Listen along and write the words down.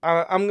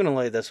I'm going to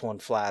lay this one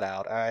flat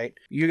out, all right?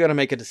 You got to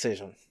make a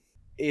decision.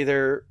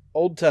 Either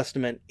Old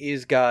Testament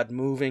is God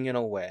moving in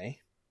a way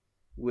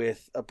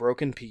with a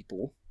broken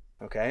people,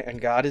 okay, and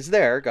God is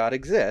there, God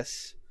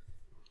exists,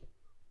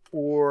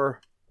 or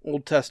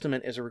Old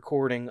Testament is a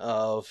recording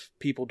of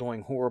people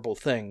doing horrible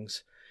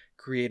things,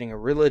 creating a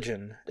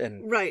religion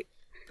and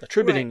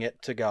attributing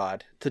it to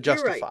God to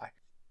justify. Right.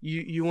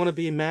 You want to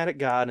be mad at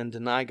God and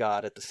deny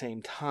God at the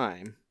same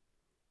time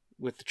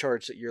with the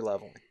charge that you're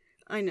leveling.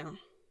 I know.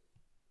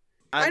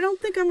 I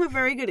don't think I'm a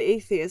very good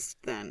atheist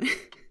then.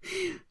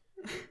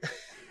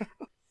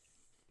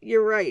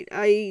 You're right.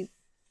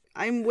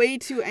 I'm way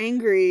too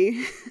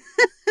angry.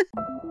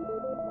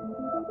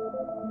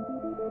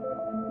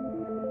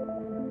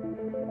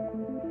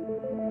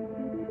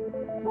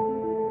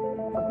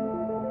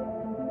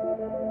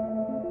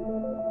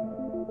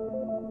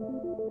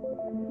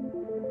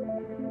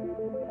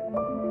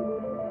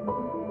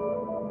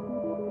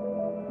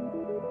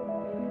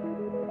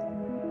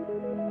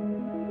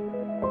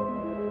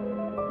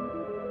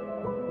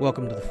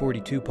 Welcome to the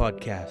 42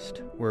 Podcast,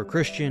 where a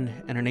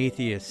Christian and an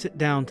atheist sit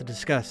down to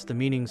discuss the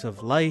meanings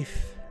of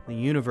life, the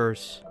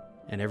universe,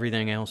 and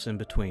everything else in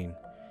between.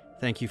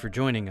 Thank you for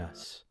joining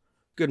us.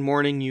 Good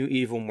morning, you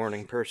evil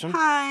morning person.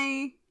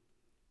 Hi.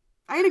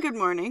 I had a good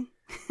morning.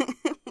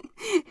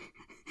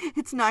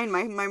 It's 9.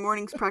 My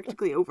morning's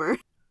practically over.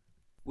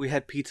 We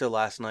had pizza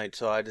last night,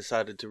 so I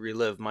decided to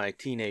relive my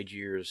teenage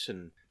years,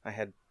 and I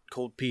had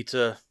cold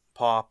pizza,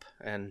 pop,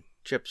 and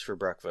chips for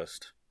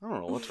breakfast. I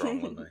don't know what's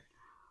wrong with me.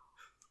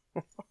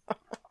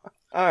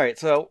 Alright,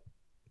 so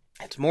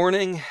it's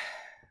morning,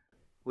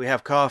 we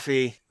have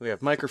coffee, we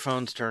have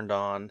microphones turned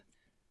on,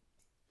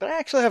 but I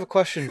actually have a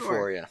question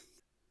for you.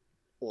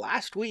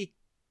 Last week,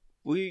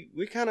 we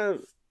kind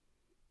of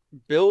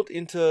built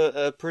into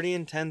a pretty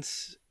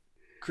intense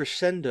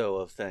crescendo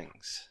of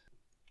things.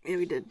 Yeah,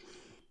 we did.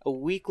 A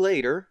week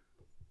later,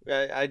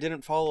 I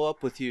didn't follow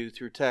up with you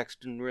through text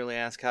and really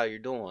ask how you're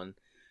doing.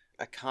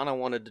 I kind of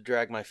wanted to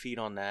drag my feet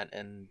on that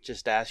and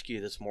just ask you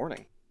this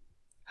morning.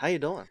 How you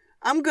doing?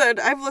 I'm good.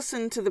 I've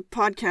listened to the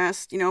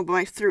podcast,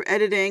 through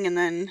editing, and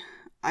then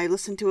I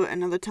listened to it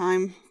another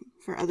time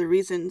for other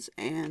reasons,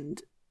 and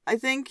I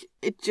think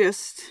it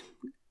just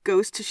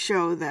goes to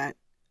show that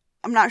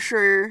I'm not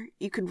sure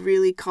you could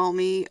really call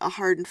me a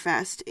hard and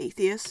fast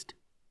atheist,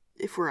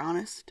 if we're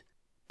honest.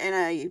 And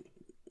I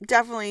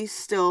definitely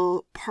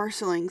still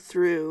parceling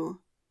through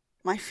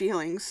my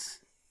feelings,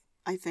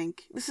 I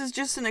think. This is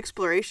just an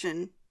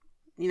exploration,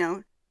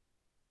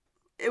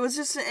 It was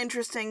just an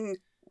interesting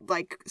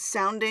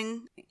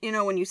sounding,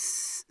 when you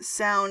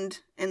sound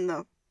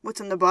in what's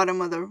in the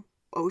bottom of the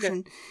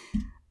ocean.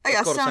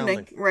 Yeah,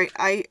 sounding. Right.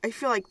 I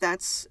feel like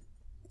that's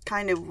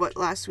kind of what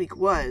last week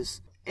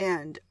was,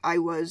 and I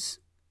was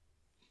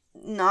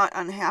not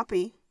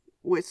unhappy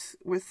with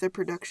the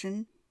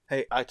production.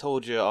 Hey, I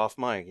told you off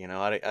mic,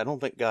 I don't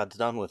think God's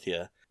done with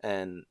you,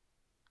 and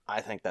I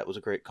think that was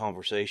a great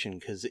conversation,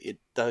 because it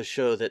does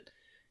show that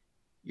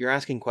you're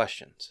asking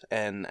questions,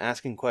 and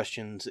asking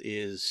questions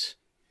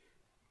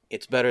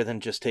it's better than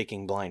just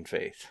taking blind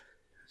faith.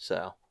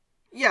 So.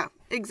 Yeah,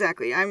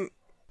 exactly. I'm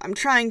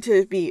trying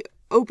to be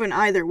open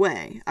either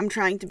way. I'm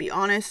trying to be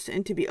honest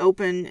and to be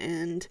open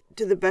and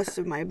to the best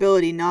of my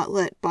ability not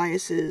let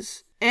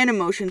biases and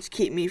emotions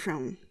keep me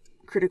from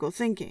critical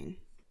thinking.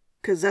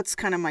 Because that's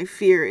kind of my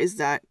fear, is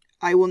that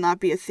I will not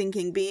be a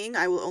thinking being.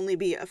 I will only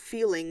be a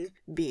feeling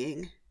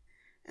being.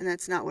 And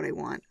that's not what I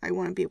want. I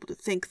want to be able to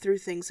think through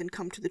things and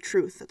come to the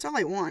truth. That's all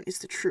I want, is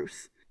the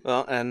truth.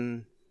 Well,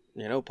 and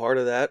part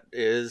of that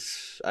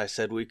is, I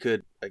said we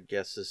could, I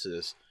guess this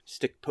is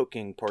stick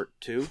poking part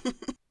 2,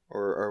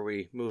 or are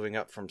we moving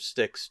up from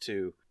sticks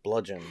to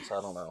bludgeons?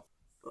 I don't know.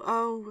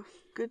 Oh,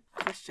 good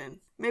question.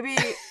 Maybe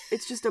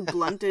it's just a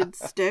blunted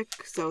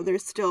stick, so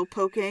there's still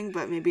poking,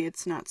 but maybe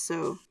it's not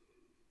so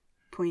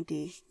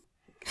pointy.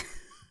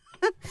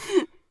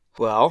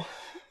 Well,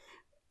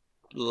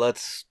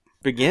 let's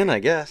begin, I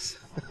guess.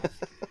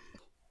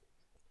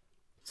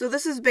 So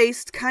this is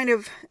based kind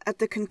of at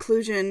the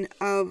conclusion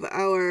of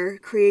our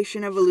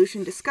creation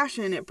evolution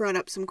discussion. It brought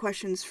up some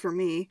questions for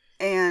me,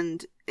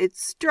 and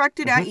it's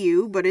directed at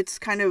you, but it's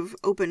kind of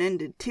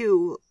open-ended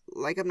too.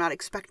 I'm not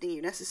expecting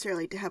you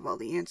necessarily to have all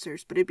the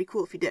answers, but it'd be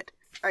cool if you did.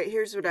 All right,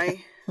 here's what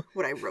I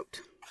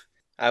wrote.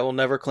 I will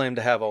never claim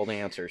to have all the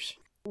answers.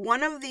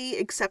 One of the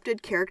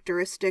accepted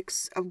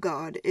characteristics of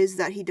God is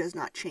that he does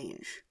not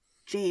change.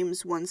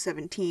 James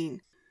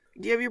 1:17.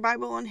 Do you have your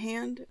Bible on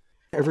hand?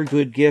 Every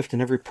good gift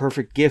and every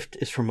perfect gift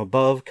is from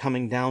above,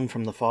 coming down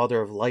from the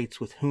Father of lights,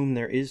 with whom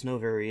there is no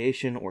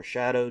variation or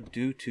shadow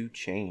due to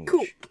change.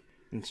 Cool.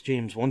 It's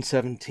James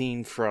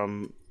 1:17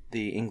 from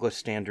the English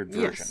Standard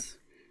Version. Yes.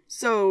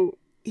 So,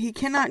 he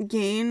cannot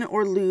gain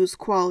or lose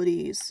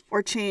qualities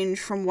or change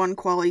from one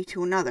quality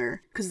to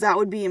another, because that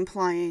would be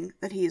implying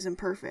that he is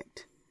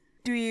imperfect.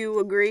 Do you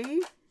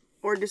agree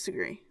or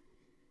disagree?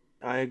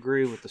 I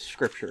agree with the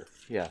scripture,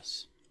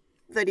 yes.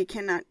 That he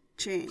cannot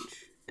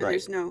change. And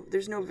right.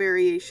 There's no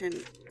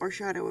variation or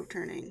shadow of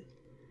turning.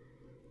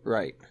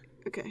 Right.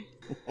 Okay.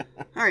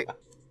 All right.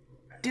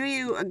 Do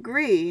you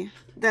agree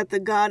that the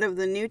God of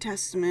the New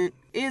Testament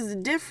is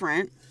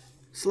different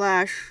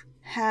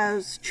 /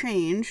 has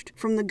changed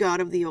from the God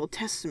of the Old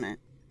Testament?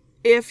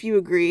 If you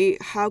agree,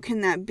 how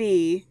can that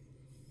be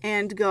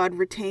and God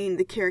retain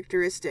the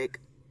characteristic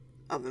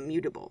of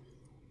immutable?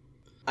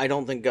 I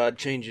don't think God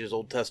changes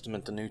Old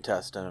Testament to New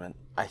Testament.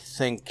 I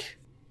think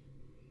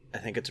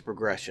it's a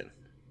progression.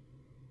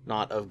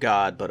 Not of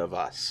God, but of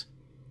us.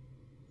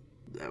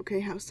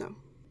 Okay, how so?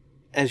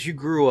 As you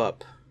grew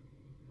up,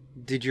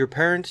 did your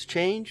parents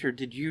change or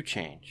did you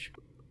change?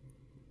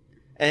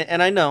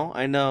 And I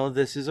know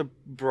this is a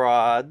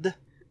broad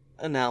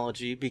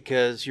analogy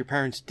because your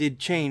parents did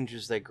change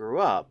as they grew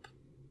up,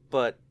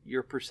 but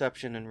your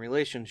perception and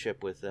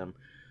relationship with them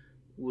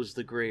was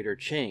the greater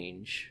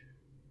change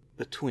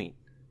between.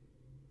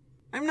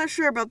 I'm not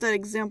sure about that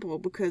example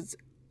because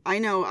I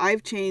know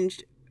I've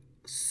changed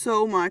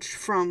so much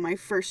from my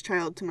first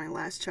child to my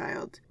last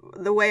child.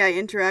 The way I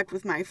interact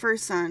with my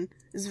first son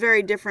is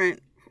very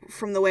different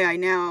from the way I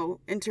now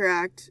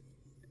interact.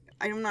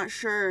 I'm not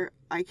sure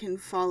I can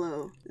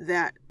follow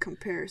that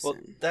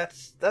comparison. Well,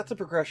 that's a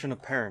progression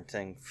of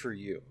parenting for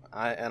you.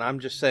 I'm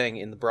just saying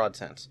in the broad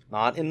sense,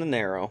 not in the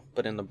narrow,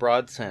 but in the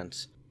broad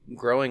sense.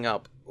 Growing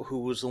up, who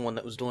was the one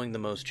that was doing the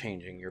most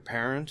changing, your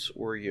parents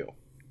or you?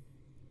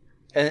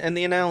 And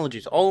the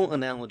analogies, all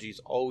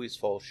analogies always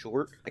fall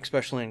short,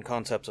 especially in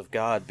concepts of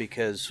God,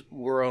 because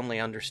we're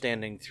only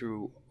understanding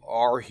through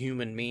our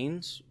human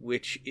means,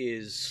 which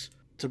is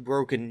a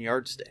broken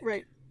yardstick.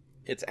 Right.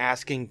 It's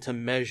asking to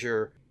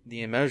measure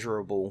the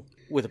immeasurable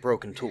with a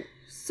broken tool.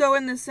 So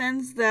in the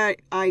sense that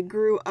I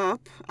grew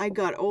up, I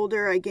got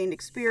older, I gained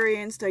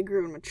experience, I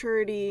grew in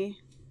maturity,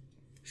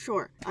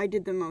 sure, I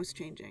did the most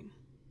changing.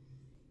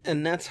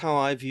 And that's how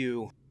I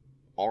view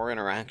our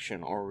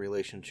interaction, our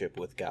relationship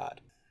with God.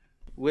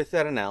 With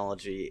that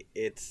analogy,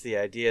 it's the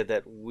idea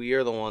that we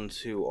are the ones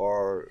who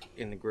are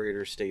in the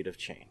greater state of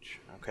change,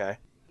 okay?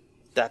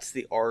 That's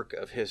the arc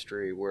of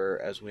history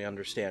where, as we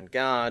understand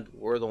God,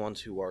 we're the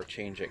ones who are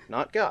changing.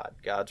 Not God.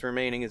 God's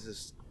remaining as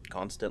this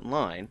constant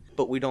line,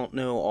 but we don't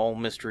know all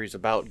mysteries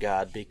about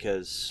God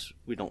because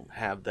we don't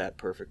have that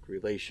perfect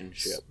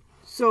relationship.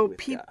 So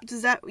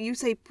does that, you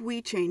say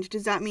we change,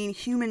 does that mean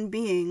human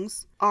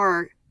beings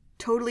are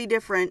totally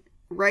different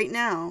right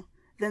now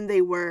than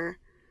they were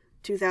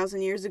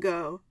 2,000 years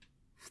ago,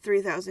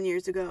 3,000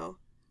 years ago,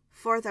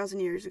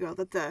 4,000 years ago,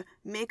 that the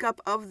makeup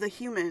of the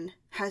human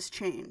has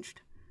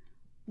changed?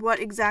 What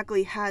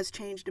exactly has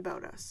changed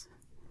about us?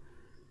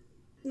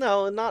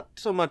 No, not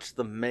so much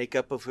the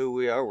makeup of who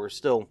we are. We're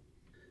still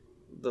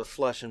the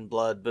flesh and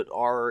blood, but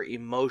our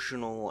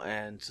emotional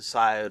and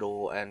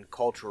societal and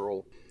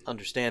cultural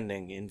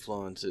understanding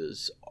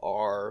influences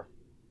are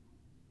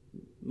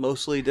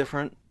mostly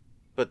different.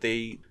 But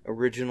the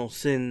original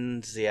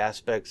sins, the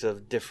aspects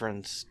of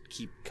difference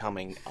keep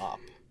coming up.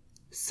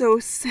 So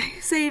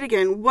say it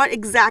again. What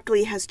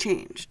exactly has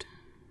changed?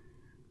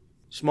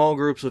 Small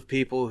groups of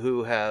people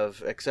who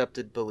have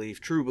accepted belief,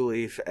 true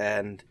belief,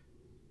 and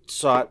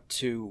sought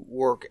to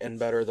work and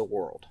better the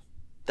world.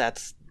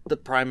 That's the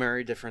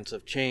primary difference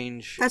of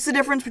change. That's the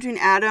difference between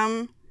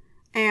Adam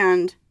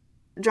and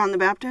John the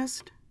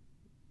Baptist?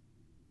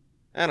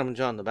 Adam and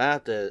John the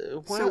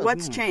Baptist. Well, so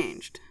what's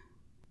changed?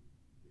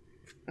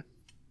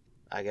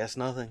 I guess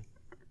nothing.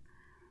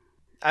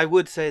 I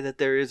would say that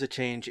there is a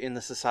change in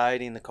the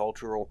society and the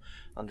cultural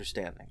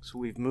understandings.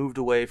 We've moved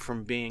away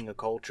from being a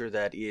culture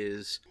that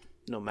is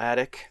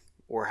nomadic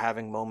or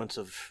having moments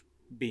of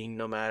being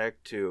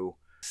nomadic to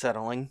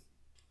settling.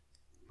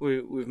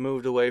 We've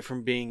moved away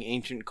from being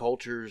ancient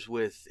cultures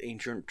with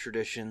ancient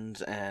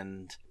traditions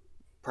and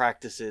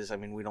practices. I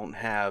mean, we don't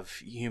have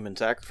human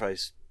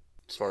sacrifice,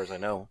 as far as I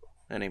know,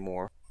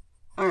 anymore.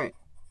 All right.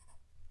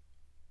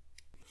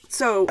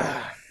 So,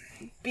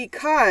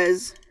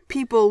 because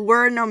people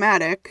were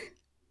nomadic,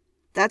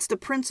 that's the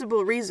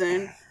principal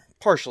reason.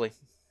 Partially.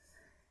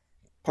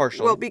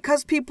 Well,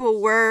 because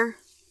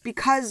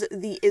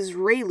the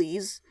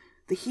Israelis,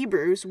 the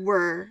Hebrews,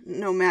 were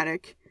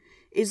nomadic,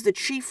 is the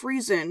chief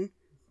reason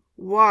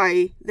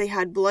why they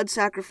had blood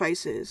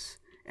sacrifices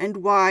and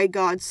why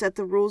God set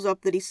the rules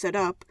up that he set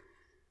up,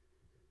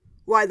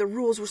 why the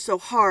rules were so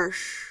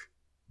harsh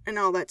and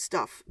all that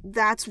stuff.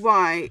 That's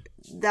why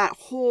that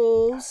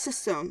whole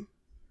system,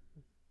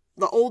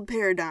 the old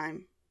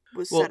paradigm,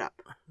 was set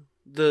up.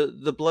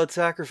 The blood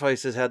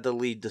sacrifices had to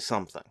lead to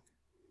something.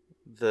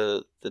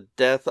 The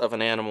death of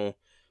an animal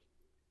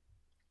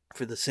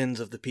for the sins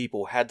of the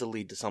people had to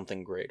lead to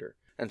something greater.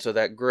 And so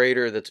that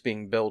greater that's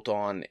being built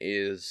on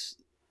is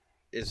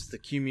the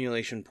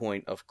accumulation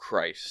point of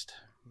Christ.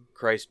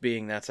 Christ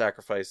being that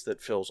sacrifice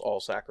that fills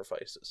all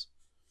sacrifices.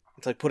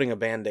 It's like putting a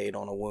Band-Aid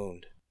on a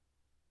wound.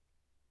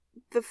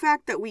 The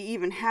fact that we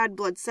even had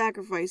blood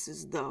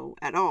sacrifices, though,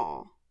 at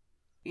all,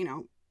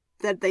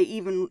 that they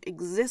even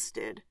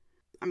existed,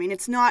 I mean,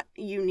 it's not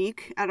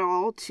unique at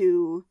all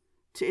to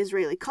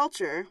Israeli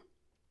culture.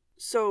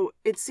 So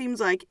it seems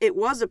like it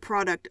was a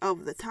product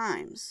of the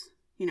times.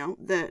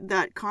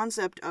 That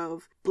concept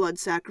of blood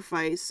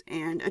sacrifice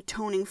and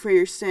atoning for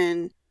your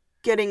sin,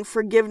 getting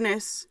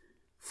forgiveness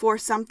for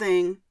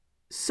something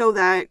so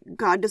that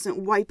God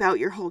doesn't wipe out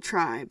your whole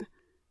tribe.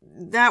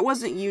 That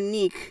wasn't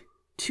unique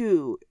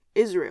to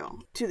Israel,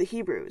 to the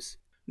Hebrews.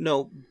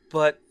 No,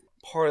 but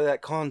part of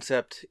that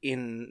concept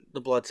in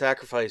the blood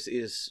sacrifice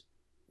is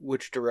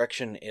which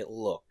direction it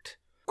looked.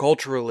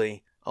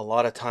 Culturally, a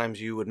lot of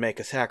times you would make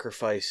a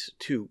sacrifice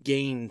to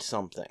gain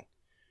something.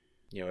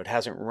 You know, it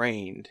hasn't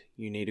rained.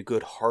 You need a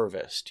good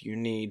harvest. You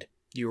need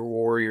your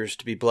warriors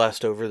to be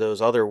blessed over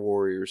those other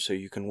warriors so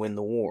you can win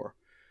the war.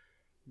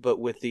 But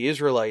with the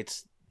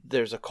Israelites,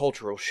 there's a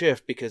cultural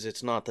shift because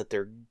it's not that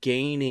they're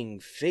gaining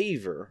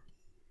favor.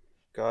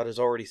 God has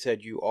already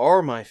said, you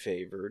are my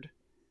favored,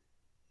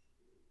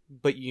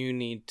 but you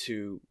need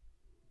to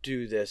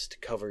do this to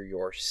cover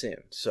your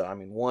sin. So, I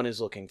mean, one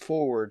is looking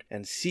forward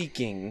and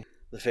seeking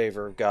the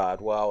favor of God,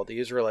 while the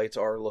Israelites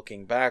are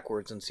looking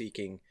backwards and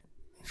seeking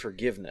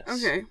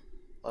forgiveness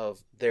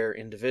of their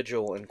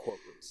individual and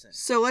corporate sin.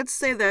 So let's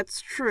say that's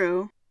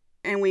true,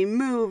 and we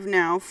move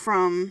now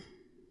from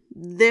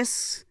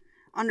this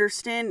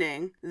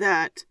understanding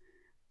that,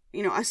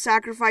 you know, a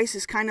sacrifice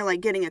is kind of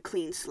like getting a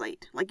clean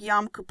slate, like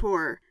Yom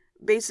Kippur.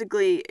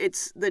 Basically,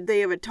 it's the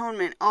Day of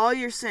Atonement. All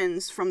your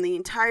sins from the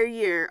entire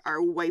year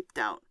are wiped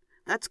out.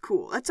 That's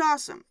cool. That's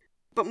awesome.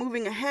 But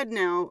moving ahead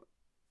now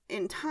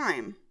in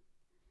time,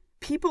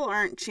 people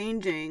aren't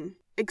changing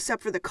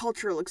except for the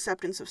cultural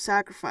acceptance of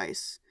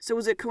sacrifice. So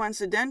is it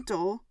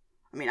coincidental?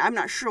 I mean, I'm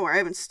not sure. I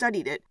haven't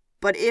studied it.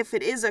 But if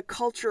it is a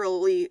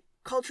culturally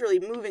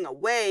moving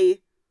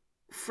away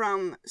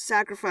from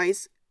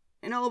sacrifice,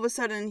 and all of a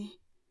sudden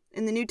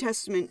in the New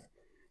Testament,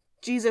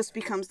 Jesus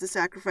becomes the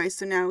sacrifice,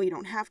 so now we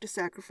don't have to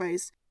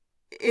sacrifice.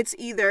 It's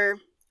either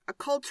a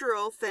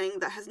cultural thing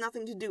that has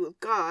nothing to do with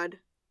God,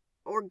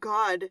 or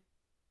God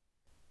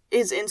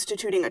is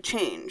instituting a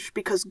change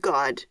because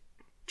God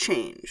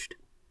changed.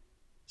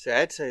 See,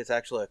 I'd say it's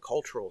actually a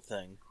cultural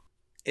thing.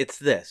 It's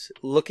this.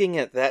 Looking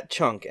at that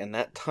chunk and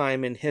that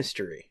time in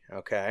history,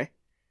 okay?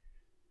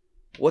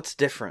 What's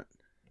different?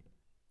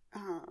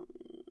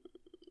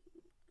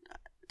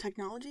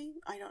 Technology?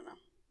 I don't know.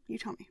 You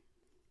tell me.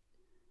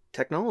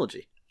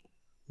 Technology.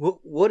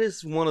 What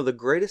is one of the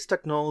greatest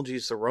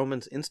technologies the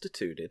Romans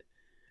instituted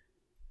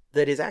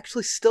that is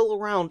actually still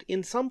around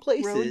in some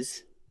places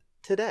Roads?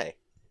 Today?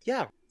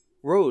 Yeah.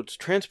 Roads,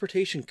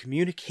 transportation,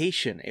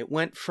 communication. It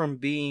went from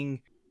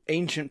being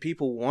ancient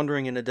people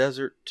wandering in a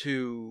desert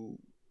to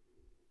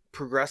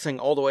progressing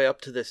all the way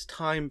up to this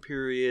time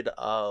period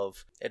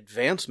of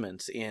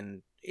advancements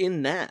in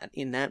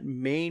that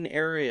main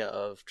area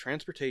of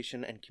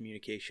transportation and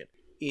communication.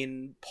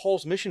 In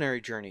Paul's missionary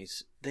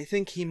journeys, they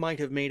think he might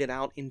have made it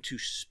out into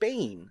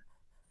Spain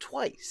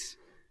twice.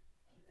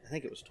 I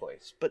think it was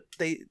twice. But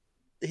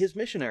his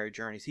missionary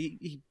journeys,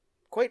 he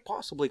quite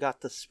possibly got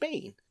to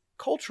Spain.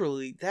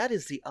 Culturally, that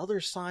is the other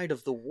side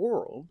of the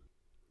world,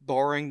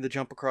 barring the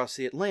jump across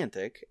the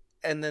Atlantic,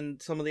 and then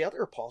some of the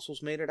other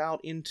apostles made it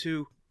out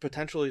into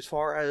potentially as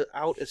far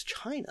out as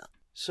China.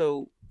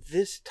 So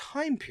this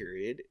time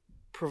period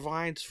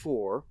provides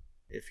for,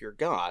 if you're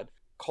God,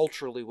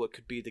 culturally what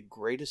could be the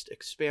greatest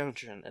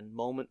expansion and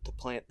moment to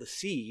plant the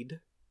seed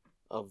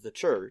of the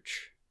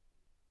church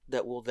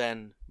that will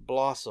then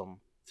blossom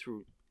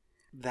through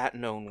that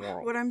known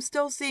world. What I'm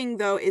still seeing,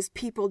 though, is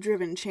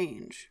people-driven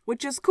change,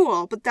 which is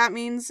cool, but that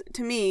means,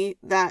 to me,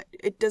 that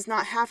it does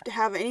not have to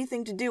have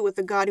anything to do with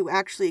the God who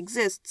actually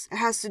exists. It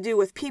has to do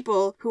with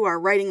people who are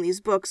writing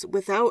these books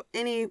without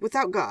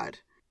God.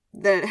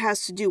 That it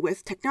has to do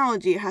with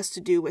technology, it has to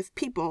do with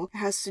people, it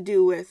has to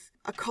do with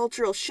a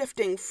cultural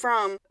shifting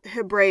from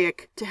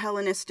Hebraic to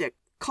Hellenistic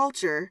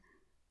culture,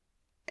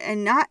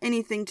 and not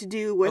anything to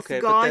do with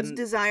God's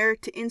desire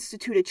to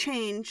institute a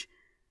change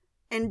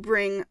and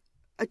bring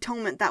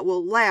atonement that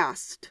will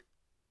last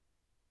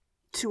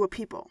to a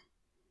people.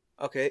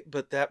 Okay,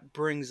 but that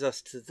brings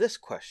us to this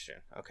question,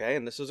 okay?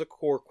 And this is a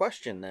core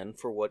question then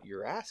for what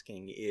you're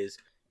asking is,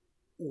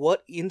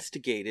 what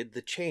instigated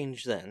the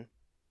change then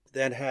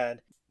that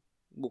had,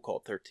 we'll call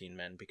it 13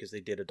 men because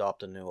they did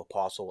adopt a new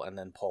apostle and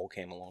then Paul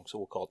came along, so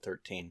we'll call it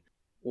 13.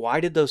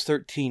 Why did those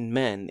 13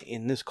 men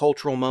in this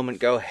cultural moment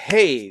go,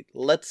 hey,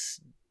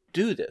 let's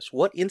do this?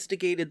 What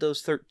instigated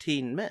those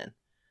 13 men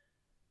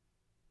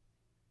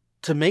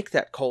to make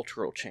that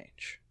cultural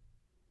change?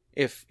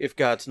 If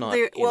God's not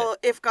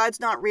if God's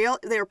not real,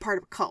 they were part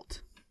of a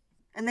cult.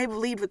 And they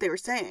believed what they were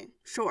saying,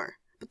 sure.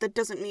 But that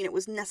doesn't mean it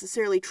was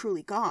necessarily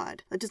truly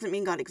God. That doesn't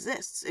mean God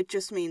exists. It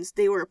just means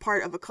they were a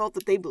part of a cult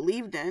that they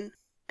believed in.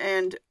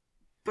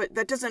 But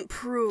that doesn't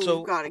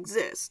prove God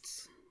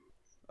exists.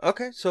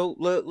 Okay, so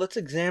let's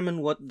examine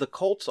what the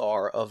cults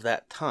are of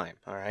that time,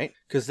 all right?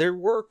 Because there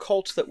were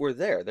cults that were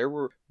there. There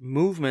were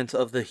movements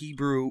of the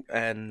Hebrew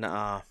and,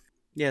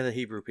 the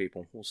Hebrew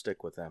people. We'll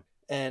stick with them.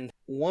 And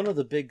one of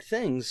the big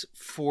things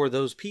for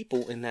those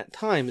people in that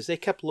time is they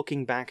kept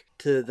looking back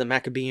to the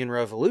Maccabean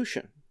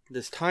Revolution,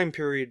 this time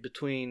period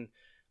between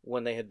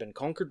when they had been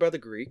conquered by the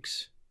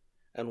Greeks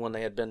and when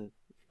they had been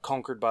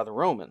conquered by the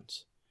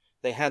Romans.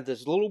 They had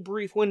this little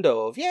brief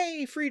window of,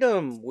 yay,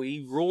 freedom,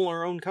 we rule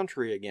our own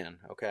country again,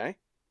 okay?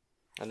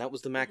 And that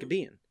was the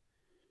Maccabean.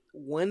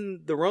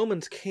 when the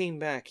Romans came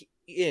back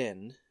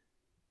in,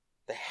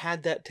 they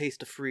had that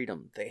taste of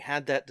freedom. They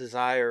had that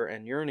desire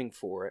and yearning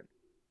for it.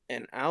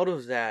 And out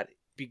of that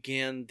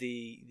began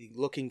the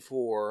looking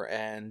for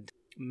and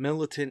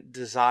militant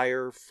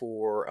desire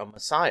for a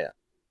Messiah.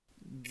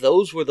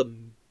 Those were the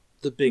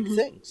big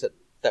things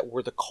that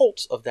were the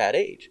cults of that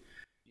age.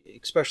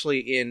 Especially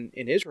in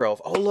Israel.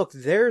 Oh, look,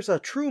 there's a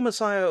true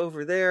Messiah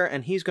over there,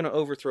 and he's going to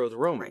overthrow the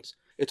Romans.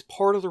 Right. It's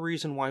part of the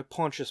reason why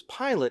Pontius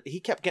Pilate, he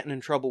kept getting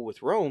in trouble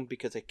with Rome,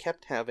 because they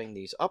kept having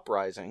these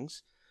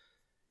uprisings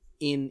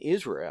in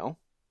Israel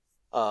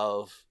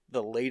of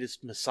the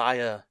latest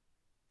Messiah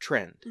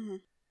trend. Mm-hmm.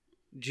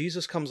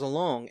 Jesus comes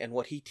along, and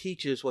what he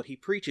teaches, what he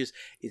preaches,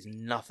 is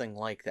nothing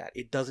like that.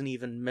 It doesn't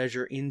even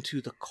measure into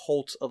the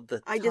cults of the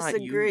time. I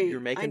disagree. You're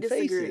making I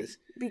disagree. Faces.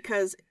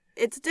 Because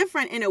it's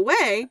different in a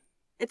way.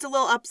 It's a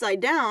little upside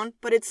down,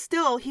 but it's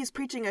still, he's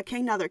preaching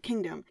another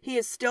kingdom. He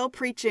is still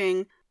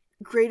preaching,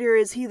 greater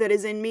is he that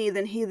is in me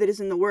than he that is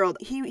in the world.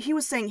 He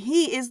was saying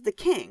he is the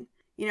king,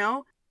 you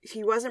know?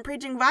 He wasn't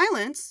preaching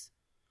violence,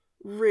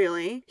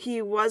 really. He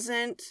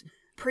wasn't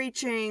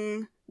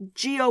preaching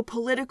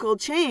geopolitical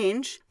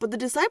change, but the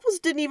disciples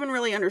didn't even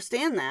really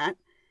understand that.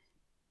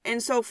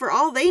 And so for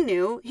all they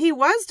knew, he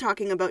was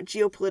talking about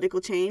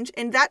geopolitical change,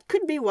 and that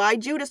could be why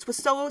Judas was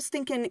so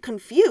stinking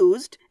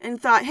confused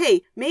and thought,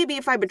 hey, maybe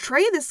if I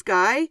betray this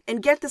guy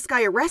and get this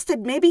guy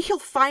arrested, maybe he'll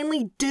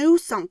finally do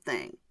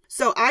something.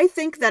 So I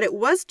think that it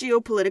was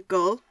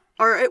geopolitical,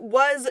 or it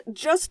was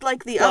just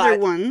like the other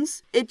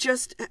ones. It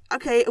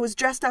was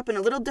dressed up in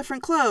a little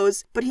different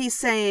clothes, but he's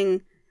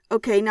saying,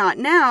 okay, not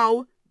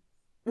now,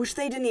 which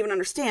they didn't even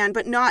understand,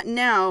 but not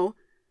now,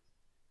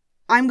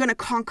 I'm going to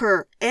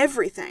conquer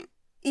everything.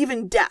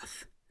 Even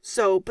death.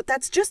 But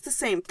that's just the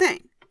same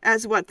thing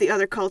as what the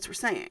other cults were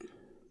saying.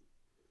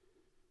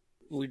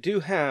 We do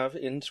have,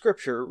 in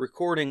Scripture,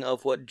 recording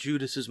of what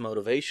Judas's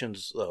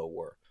motivations, though,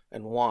 were,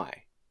 and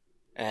why.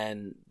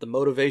 And the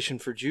motivation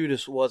for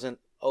Judas wasn't,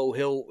 oh,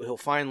 he'll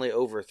finally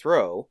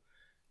overthrow.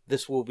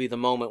 This will be the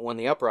moment when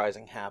the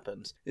uprising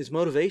happens. His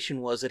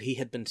motivation was that he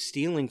had been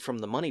stealing from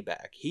the money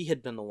bag. He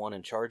had been the one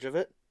in charge of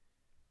it.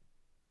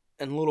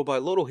 And little by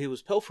little, he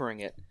was pilfering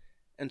it.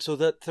 And so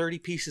that 30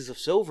 pieces of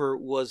silver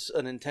was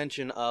an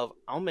intention of,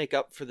 I'll make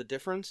up for the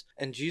difference,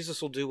 and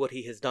Jesus will do what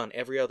he has done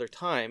every other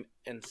time,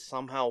 and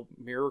somehow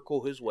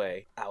miracle his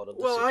way out of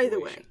the situation. Well,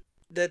 either way.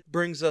 That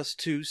brings us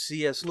to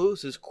C.S.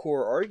 Lewis's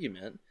core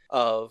argument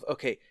of,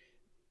 okay,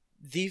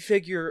 the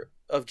figure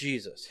of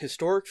Jesus,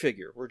 historic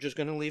figure, we're just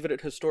going to leave it at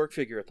historic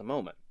figure at the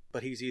moment,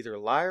 but he's either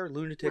liar,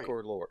 lunatic,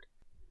 or Lord.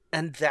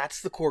 And that's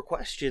the core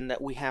question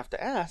that we have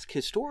to ask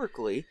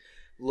historically,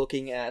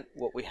 looking at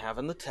what we have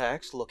in the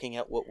text, looking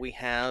at what we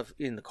have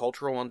in the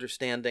cultural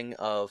understanding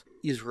of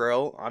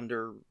Israel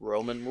under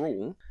Roman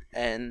rule,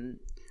 and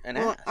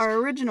ask. Our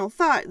original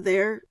thought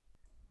there,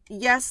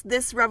 yes,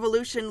 this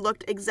revolution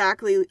looked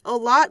exactly a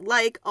lot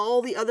like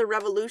all the other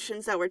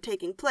revolutions that were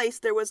taking place.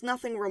 There was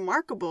nothing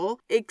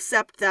remarkable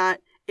except that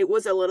it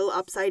was a little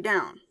upside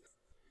down.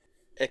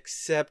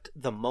 Except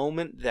the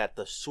moment that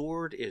the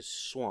sword is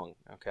swung,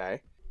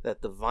 okay?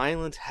 That the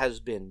violence has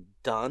been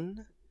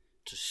done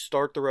to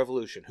start the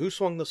revolution. Who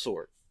swung the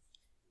sword?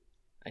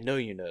 I know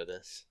you know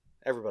this.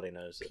 Everybody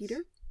knows this.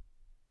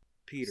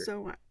 Peter.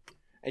 So what?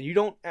 And you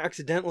don't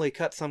accidentally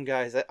cut some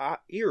guy's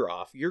ear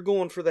off. You're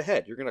going for the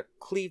head. You're going to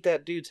cleave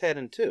that dude's head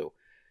in two.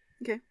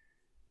 Okay.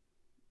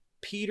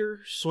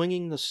 Peter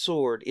swinging the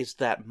sword is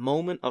that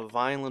moment of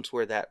violence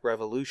where that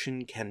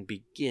revolution can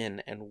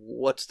begin. And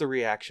what's the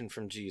reaction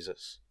from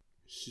Jesus?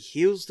 He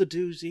heals the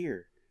dude's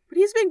ear. But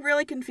he's being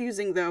really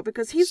confusing, though,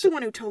 because he's the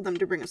one who told them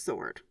to bring a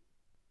sword.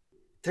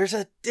 There's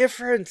a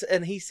difference.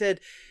 And he said,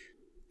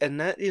 and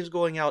that is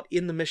going out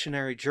in the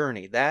missionary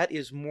journey. That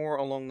is more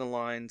along the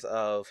lines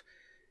of,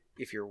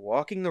 if you're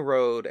walking the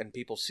road and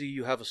people see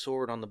you have a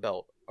sword on the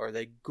belt, are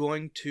they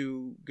going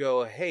to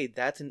go, hey,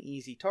 that's an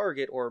easy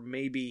target, or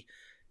maybe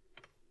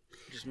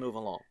just move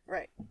along?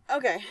 Right.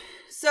 Okay.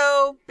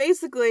 So,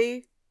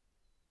 basically,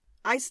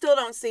 I still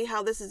don't see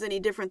how this is any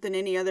different than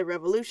any other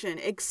revolution,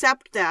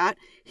 except that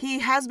he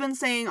has been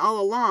saying all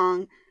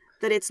along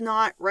that it's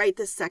not right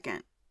this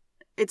second.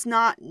 It's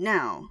not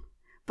now.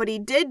 But he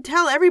did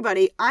tell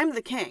everybody, I'm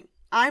the king.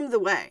 I'm the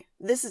way.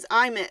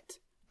 I'm it.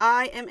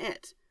 I am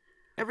it.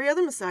 Every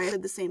other Messiah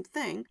did the same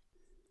thing.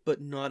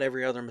 But not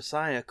every other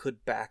Messiah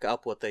could back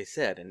up what they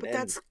said. And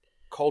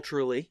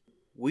culturally,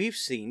 we've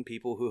seen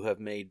people who have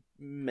made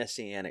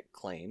messianic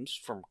claims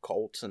from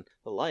cults and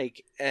the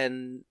like,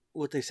 and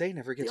what they say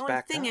never gets backed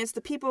up. The only thing is,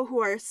 the people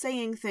who are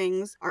saying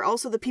things are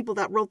also the people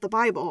that wrote the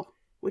Bible,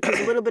 which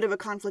is a little bit of a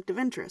conflict of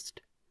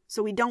interest.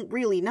 So we don't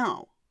really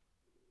know.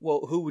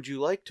 Well, who would you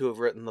like to have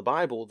written the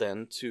Bible,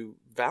 then, to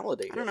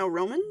validate it? I don't know,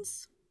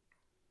 Romans?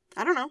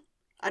 I don't know.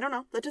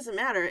 That doesn't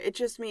matter. It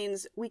just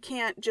means we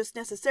can't just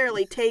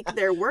necessarily take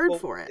their word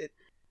for it.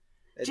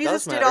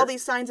 Jesus did all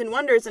these signs and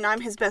wonders, and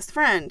I'm his best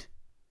friend.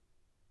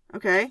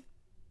 Okay?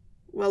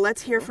 Well,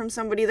 let's hear from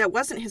somebody that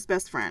wasn't his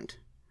best friend.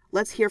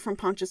 Let's hear from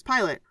Pontius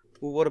Pilate.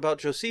 Well, what about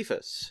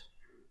Josephus?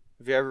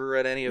 Have you ever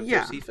read any of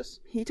Yeah.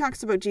 Josephus? He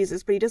talks about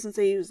Jesus, but he doesn't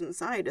say he was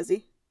Messiah, does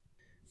he?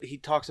 He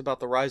talks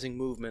about the rising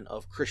movement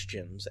of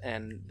Christians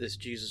and this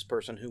Jesus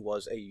person who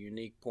was a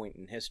unique point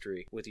in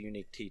history with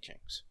unique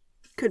teachings.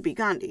 Could be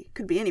Gandhi.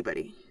 Could be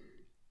anybody.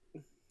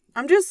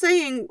 I'm just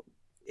saying...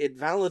 It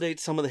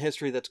validates some of the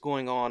history that's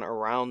going on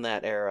around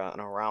that era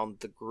and around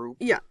the group.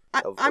 Yeah,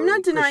 I'm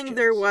not denying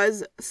there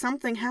was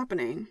something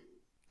happening.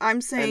 I'm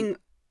saying,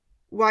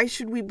 why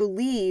should we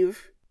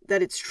believe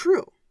that it's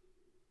true?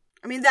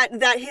 I mean, that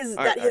his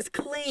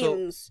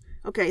claims...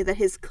 that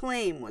his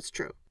claim was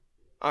true.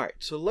 All right,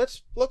 so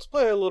let's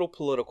play a little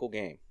political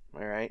game,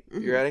 all right?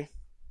 Mm-hmm. You ready?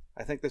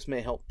 I think this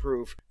may help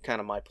prove kind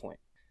of my point.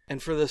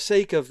 And for the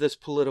sake of this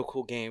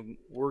political game,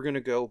 we're going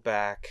to go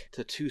back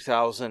to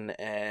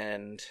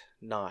 2009,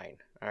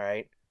 all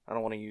right? I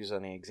don't want to use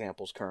any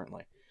examples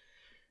currently.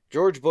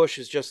 George Bush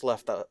has just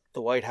left the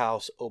White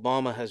House.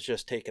 Obama has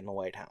just taken the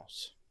White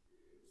House.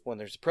 When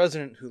there's a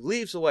president who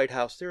leaves the White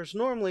House, there's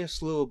normally a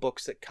slew of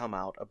books that come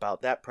out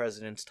about that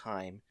president's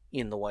time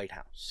in the White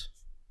House,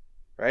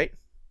 right?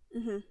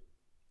 Mm-hmm.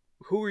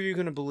 Who are you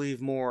going to believe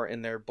more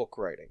in their book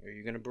writing? Are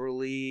you going to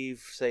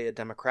believe, say, a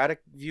Democratic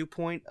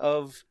viewpoint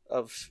of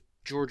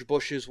George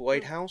Bush's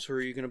White House, or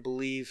are you going to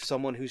believe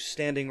someone who's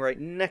standing right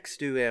next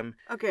to him?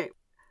 Okay.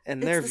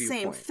 And their It's the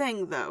viewpoint? same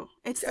thing, though.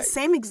 It's the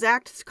same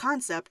exact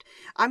concept.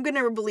 I'm going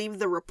to believe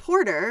the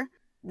reporter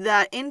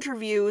that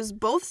interviews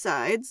both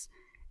sides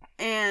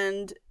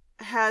and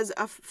has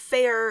a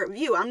fair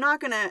view. I'm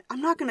not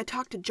gonna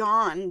talk to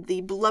John,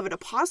 the beloved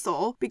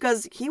apostle,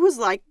 because he was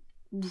like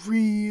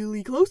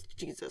really close to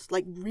Jesus,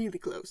 like really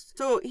close.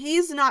 So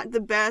he's not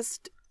the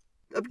best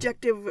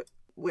objective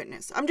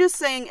witness. I'm just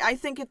saying, I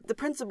think the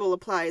principle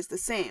applies the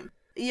same.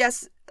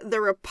 Yes, the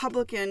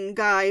Republican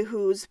guy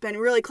who's been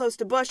really close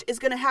to Bush is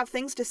going to have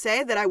things to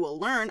say that I will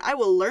learn. I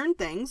will learn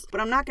things, but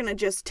I'm not going to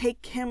just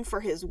take him for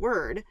his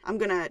word. I'm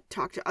going to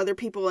talk to other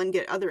people and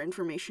get other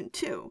information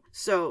too.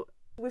 So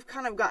we've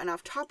kind of gotten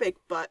off topic,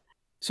 but...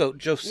 So,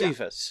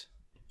 Josephus. Yeah.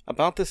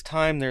 About this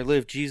time there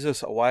lived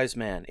Jesus, a wise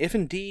man, if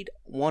indeed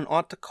one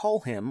ought to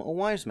call him a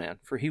wise man,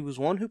 for he was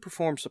one who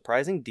performed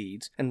surprising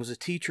deeds, and was a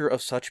teacher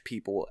of such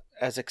people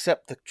as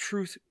accept the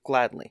truth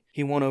gladly.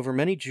 He won over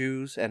many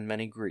Jews and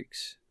many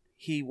Greeks.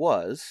 He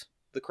was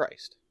the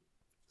Christ.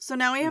 So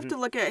now we have to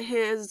look at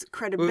his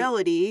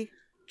credibility.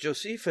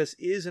 Josephus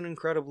is an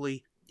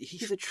incredibly...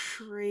 He's a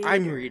traitor.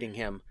 I'm reading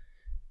him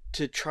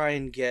to try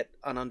and get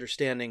an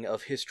understanding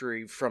of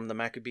history from the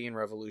Maccabean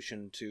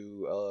Revolution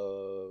to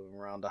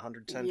around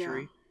 100th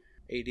century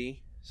AD,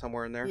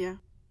 somewhere in there. Yeah.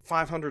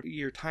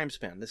 500-year time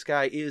span. This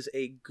guy is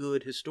a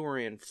good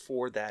historian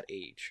for that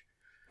age.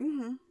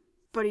 Mm-hmm.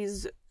 But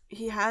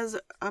he has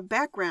a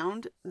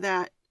background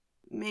that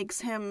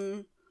makes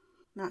him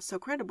not so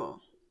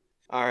credible.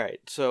 All right,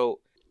 so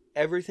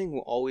everything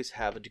will always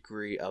have a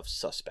degree of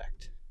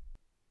suspect.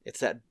 It's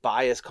that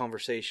bias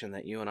conversation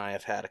that you and I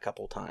have had a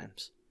couple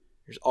times.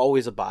 There's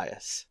always a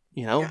bias,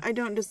 you know? Yeah, I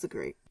don't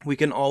disagree. We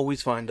can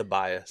always find a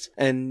bias.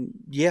 And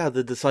yeah,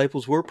 the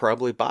disciples were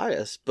probably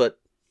biased, but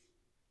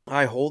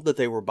I hold that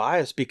they were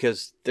biased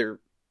because they're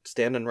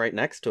standing right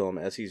next to him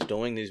as he's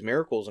doing these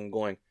miracles and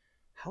going,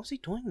 how's he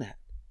doing that?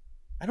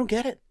 I don't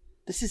get it.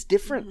 This is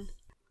different. Mm-hmm.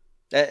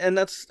 And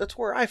that's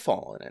where I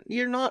fall in it.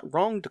 You're not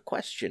wrong to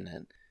question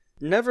it.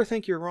 Never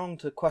think you're wrong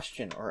to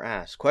question or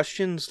ask.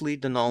 Questions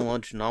lead to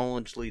knowledge.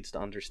 Knowledge leads to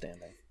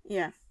understanding.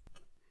 Yeah.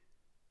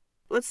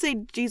 Let's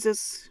say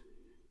Jesus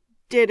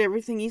did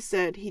everything he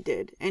said he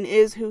did and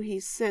is who he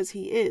says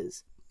he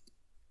is.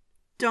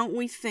 Don't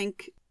we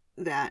think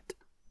that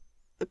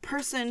the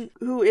person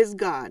who is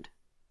God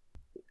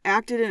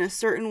acted in a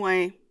certain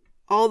way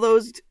all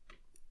those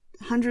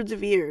hundreds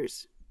of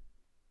years?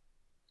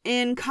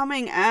 In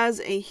coming as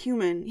a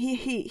human,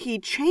 he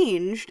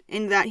changed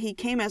in that he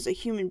came as a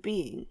human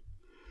being.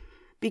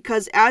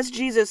 Because as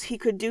Jesus, he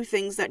could do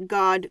things that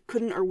God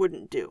couldn't or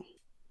wouldn't do.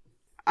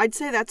 I'd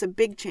say that's a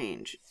big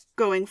change,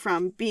 going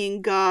from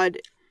being God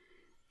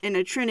in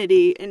a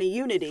trinity, in a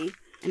unity,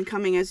 and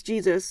coming as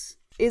Jesus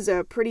is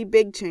a pretty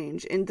big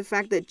change. And the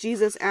fact that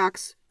Jesus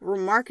acts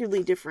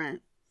remarkably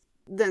different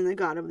than the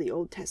God of the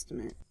Old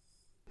Testament.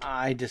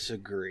 I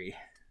disagree.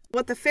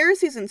 What the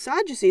Pharisees and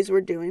Sadducees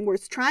were doing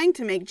was trying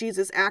to make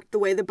Jesus act the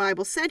way the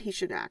Bible said he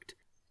should act.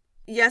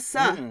 Yes,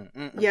 sir.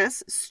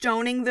 Yes,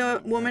 stoning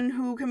the woman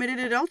who committed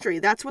adultery.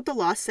 That's what the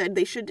law said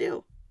they should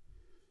do.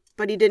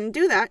 But he didn't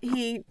do that.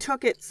 He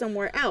took it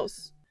somewhere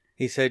else.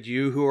 He said,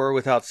 you who are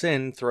without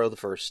sin, throw the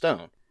first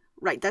stone.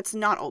 Right, that's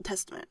not Old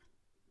Testament.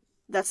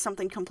 That's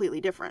something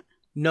completely different.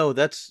 No,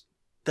 that's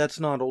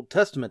not Old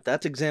Testament.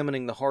 That's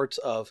examining the hearts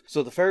of...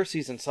 So the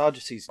Pharisees and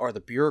Sadducees are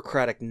the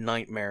bureaucratic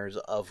nightmares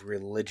of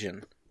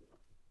religion.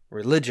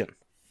 Religion,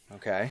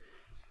 okay?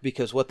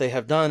 Because what they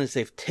have done is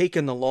they've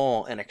taken the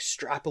law and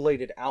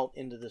extrapolated out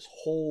into this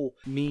whole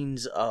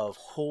means of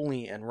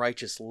holy and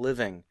righteous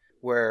living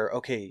where,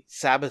 okay,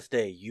 Sabbath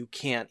day, you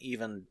can't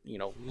even,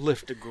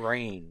 lift a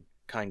grain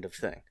kind of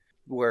thing.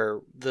 Where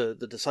the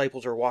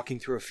disciples are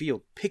walking through a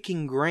field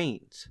picking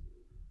grains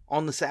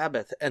on the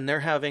Sabbath and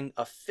they're having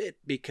a fit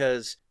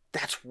because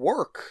that's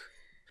work.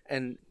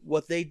 And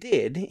what they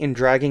did in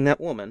dragging that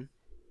woman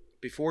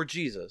before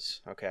Jesus,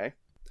 okay,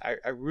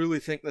 I really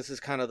think this is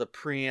kind of the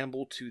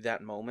preamble to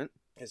that moment.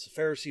 As the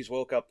Pharisees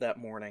woke up that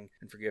morning,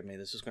 and forgive me,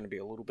 this is going to be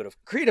a little bit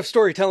of creative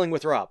storytelling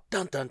with Rob.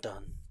 Dun, dun,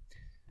 dun.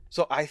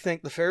 So I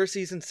think the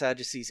Pharisees and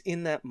Sadducees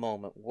in that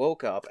moment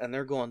woke up and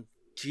they're going,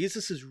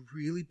 Jesus is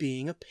really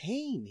being a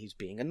pain. He's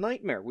being a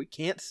nightmare. We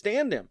can't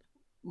stand him.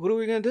 What are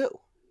we going to do?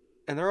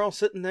 And they're all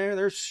sitting there.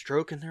 They're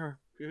stroking their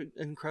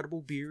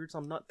incredible beards.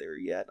 I'm not there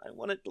yet. I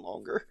want it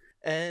longer.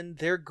 And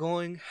they're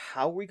going,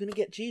 how are we going to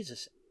get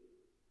Jesus?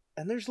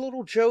 And there's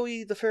little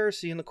Joey the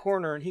Pharisee in the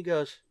corner, and he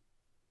goes,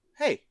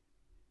 hey,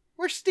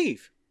 where's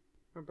Steve?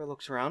 Everybody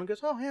looks around and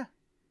goes, oh, yeah.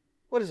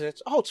 What is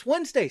it? It's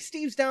Wednesday.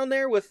 Steve's down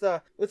there with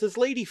his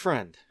lady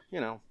friend.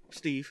 You know,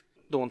 Steve,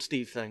 doing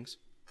Steve things.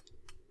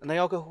 And they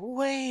all go,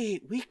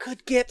 wait, we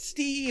could get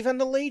Steve and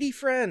the lady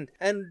friend.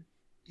 And,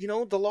 you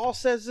know, the law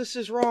says this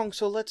is wrong,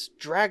 so let's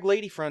drag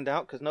lady friend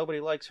out because nobody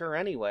likes her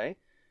anyway.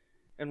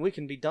 And we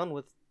can be done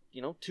with,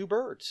 you know, 2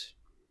 birds,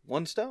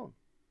 1 stone.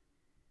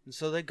 And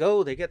so they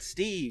get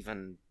Steve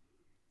and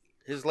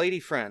his lady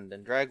friend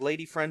and drag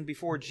lady friend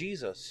before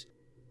Jesus.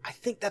 I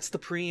think that's the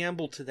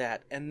preamble to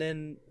that. And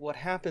then what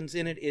happens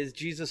in it is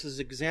Jesus is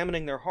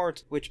examining their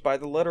hearts, which by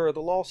the letter of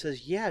the law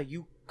says, yeah,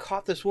 you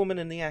caught this woman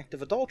in the act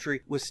of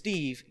adultery with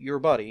Steve, your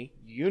buddy.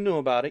 You knew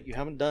about it. You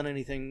haven't done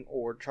anything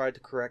or tried to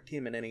correct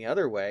him in any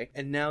other way.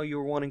 And now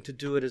you're wanting to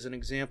do it as an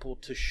example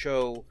to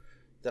show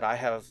that I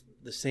have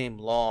the same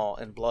law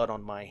and blood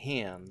on my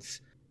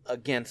hands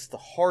against the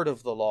heart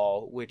of the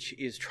law, which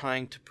is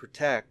trying to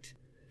protect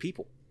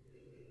people,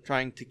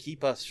 trying to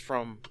keep us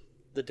from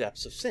the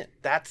depths of sin.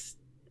 That's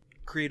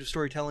creative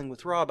storytelling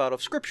with Rob out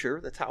of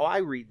Scripture. That's how I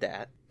read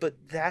that. But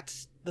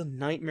that's the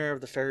nightmare of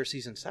the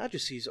Pharisees and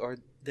Sadducees.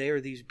 They are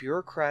these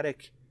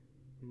bureaucratic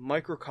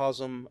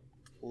microcosm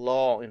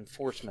law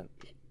enforcement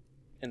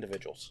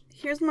individuals.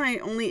 Here's my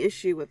only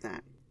issue with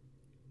that.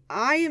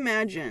 I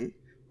imagine...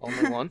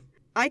 Only one?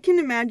 I can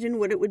imagine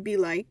what it would be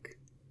like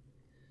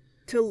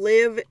to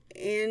live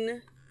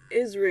in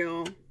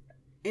Israel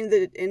in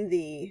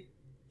the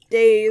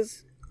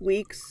days,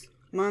 weeks,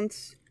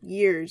 months,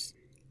 years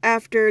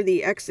after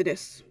the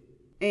Exodus,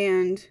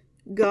 and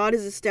God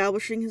is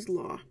establishing his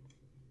law.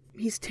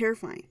 He's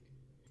terrifying.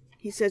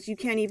 He says, you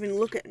can't even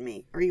look at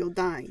me or you'll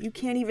die. You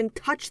can't even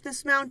touch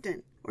this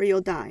mountain or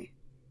you'll die.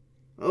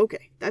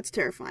 Okay, that's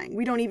terrifying.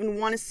 We don't even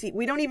want to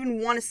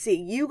see.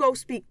 You go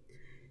speak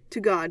to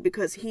God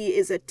because he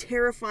is a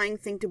terrifying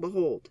thing to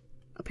behold,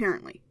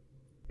 apparently.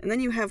 And then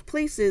you have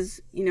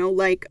places, you know,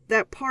 like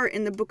that part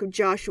in the book of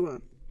Joshua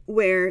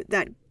where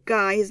that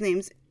guy, his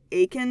name's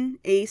Achan,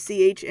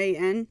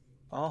 Achan,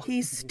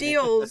 he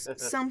steals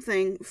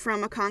something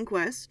from a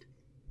conquest.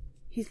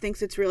 He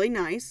thinks it's really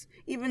nice,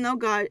 even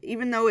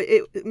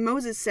though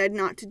Moses said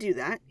not to do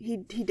that. He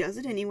does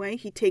it anyway.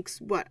 He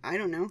takes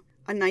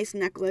a nice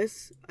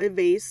necklace, a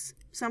vase,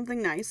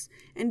 something nice,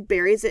 and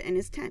buries it in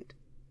his tent.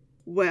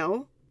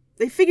 Well,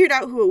 they figured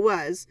out who it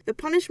was. The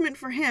punishment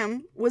for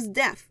him was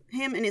death,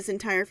 him and his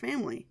entire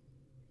family.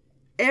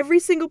 Every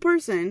single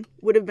person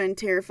would have been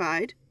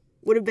terrified,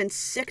 would have been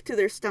sick to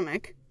their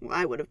stomach. Well,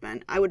 I would have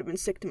been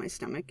sick to my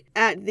stomach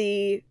at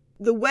the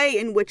way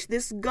in which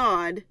this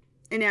God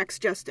enacts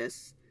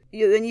justice.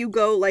 Then you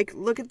go,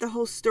 look at the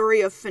whole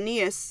story of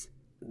Phineas.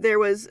 There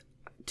was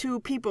 2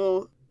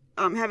 people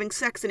having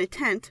sex in a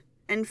tent,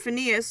 and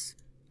Phineas,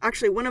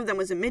 actually one of them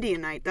was a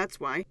Midianite, that's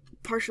why,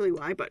 partially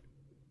why, but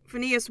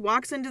Phineas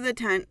walks into the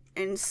tent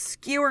and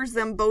skewers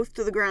them both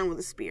to the ground with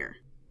a spear.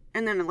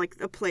 And then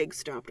a plague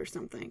stopped or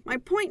something. My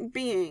point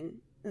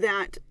being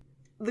that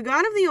the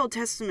God of the Old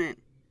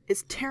Testament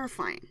is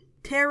terrifying.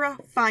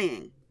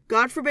 Terrifying.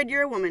 God forbid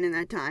you're a woman in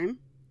that time.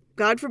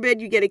 God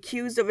forbid you get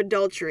accused of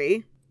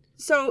adultery.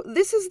 So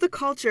this is the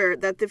culture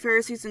that the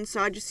Pharisees and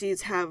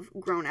Sadducees have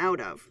grown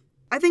out of.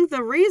 I think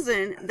the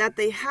reason that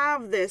they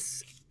have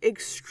this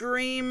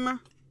extreme...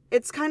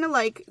 It's kind of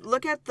like,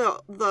 look at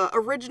the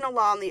original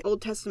law in the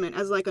Old Testament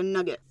as like a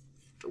nugget.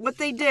 What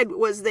they did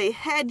was they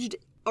hedged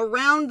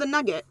around the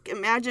nugget.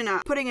 Imagine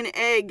putting an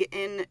egg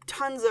in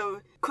tons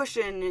of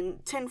cushion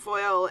and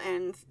tinfoil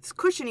and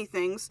cushiony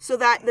things so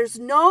that there's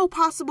no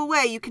possible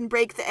way you can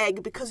break the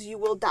egg because you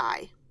will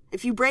die.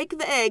 If you break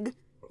the egg,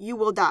 you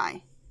will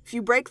die. If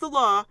you break the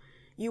law,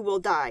 you will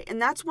die. And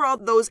that's where all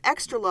those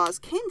extra laws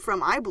came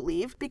from, I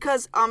believe.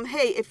 Because,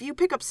 hey, if you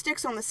pick up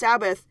sticks on the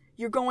Sabbath,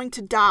 you're going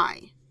to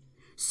die.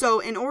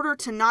 So in order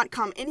to not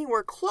come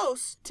anywhere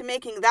close to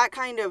making that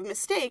kind of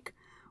mistake,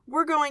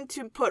 we're going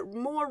to put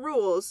more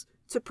rules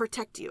to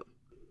protect you.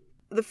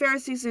 The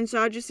Pharisees and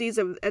Sadducees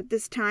at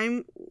this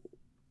time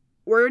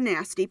were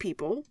nasty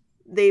people.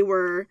 They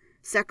were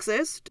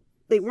sexist.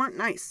 They weren't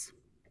nice.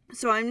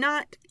 So I'm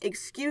not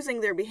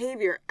excusing their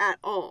behavior at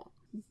all.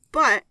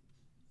 But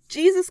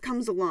Jesus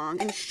comes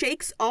along and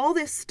shakes all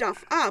this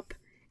stuff up,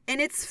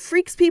 and it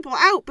freaks people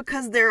out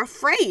because they're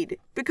afraid.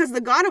 Because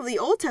the God of the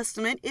Old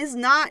Testament is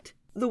not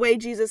the way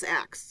Jesus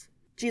acts.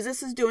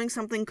 Jesus is doing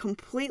something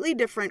completely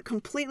different,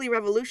 completely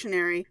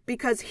revolutionary,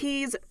 because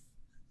he's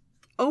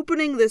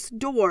opening this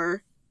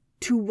door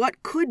to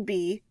what could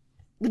be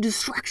the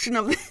destruction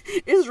of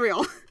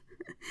Israel.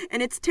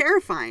 And it's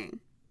terrifying.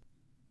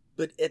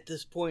 But at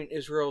this point,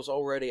 Israel's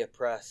already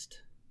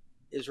oppressed.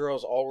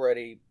 Israel's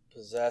already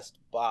possessed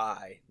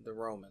by the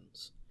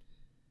Romans.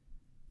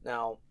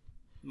 Now,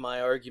 my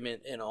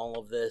argument in all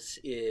of this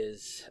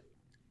is,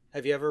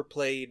 have you ever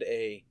played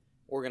a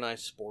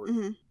organized sport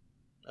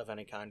of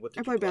any kind? What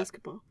did I play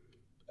basketball.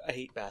 I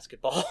hate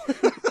basketball.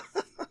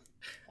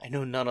 I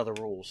know none of the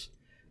rules.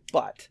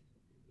 But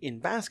in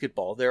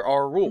basketball, there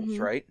are rules,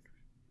 right?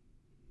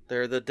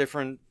 There are the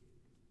different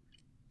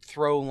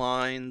throw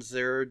lines,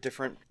 there are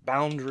different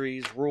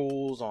boundaries,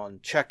 rules on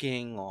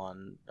checking,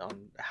 on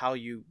how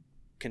you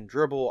can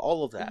dribble,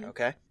 all of that,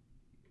 okay?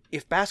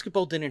 If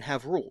basketball didn't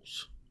have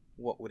rules,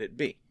 what would it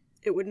be?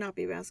 It would not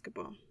be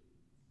basketball.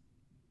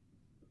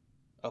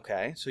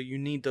 Okay, so you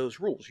need those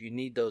rules. You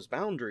need those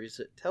boundaries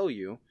that tell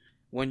you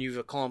when you've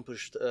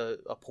accomplished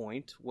a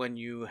point, when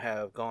you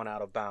have gone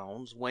out of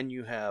bounds, when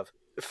you have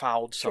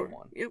fouled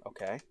someone. Yep.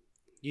 Okay?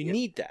 You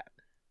need that.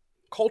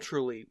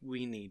 Culturally,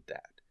 we need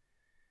that.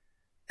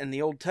 And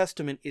the Old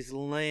Testament is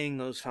laying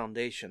those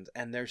foundations,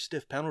 and they're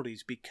stiff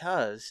penalties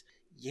because,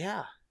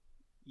 yeah,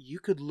 you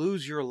could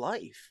lose your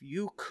life.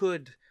 You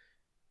could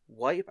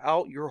wipe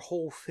out your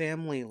whole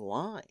family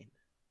line.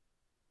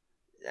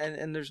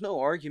 And there's no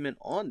argument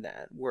on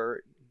that,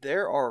 where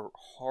there are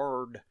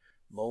hard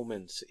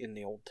moments in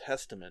the Old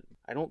Testament.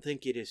 I don't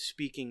think it is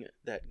speaking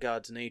that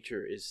God's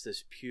nature is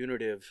this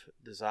punitive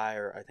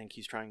desire. I think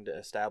he's trying to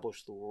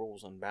establish the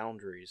rules and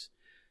boundaries,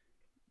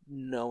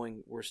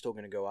 knowing we're still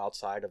going to go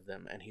outside of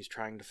them, and he's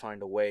trying to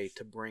find a way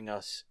to bring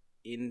us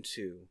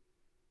into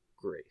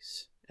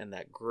grace. And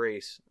that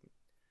grace,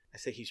 I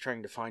say he's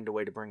trying to find a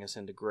way to bring us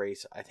into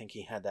grace. I think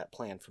he had that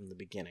plan from the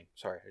beginning.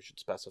 Sorry, I should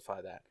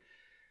specify that.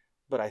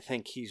 But I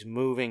think he's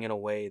moving in a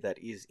way that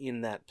is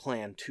in that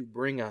plan to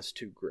bring us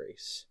to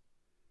grace.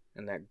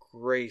 And that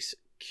grace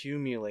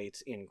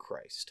accumulates in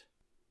Christ.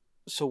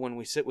 So when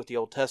we sit with the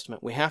Old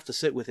Testament, we have to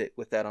sit with it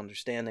with that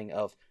understanding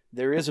of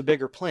there is a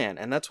bigger plan.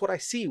 And that's what I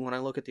see when I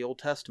look at the Old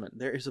Testament.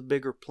 There is a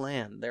bigger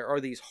plan. There are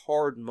these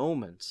hard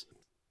moments.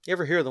 You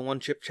ever hear of the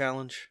one chip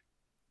challenge?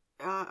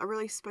 A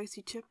really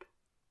spicy chip?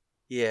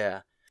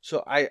 Yeah.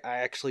 So I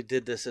actually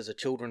did this as a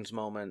children's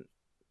moment.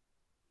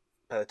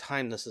 By the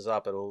time this is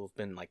up, it'll have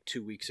been like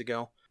 2 weeks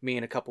ago. Me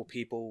and a couple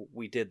people,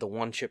 we did the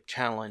one chip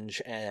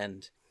challenge,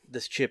 and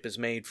this chip is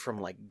made from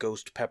like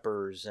ghost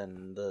peppers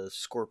and the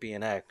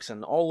Scorpion X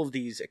and all of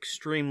these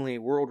extremely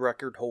world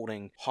record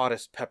holding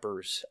hottest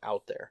peppers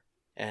out there.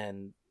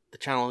 And the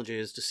challenge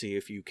is to see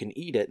if you can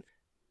eat it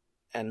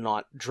and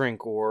not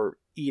drink or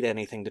eat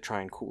anything to try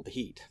and cool the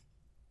heat.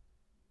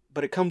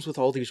 But it comes with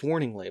all these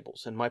warning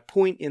labels. And my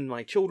point in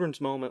my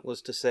children's moment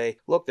was to say,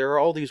 look, there are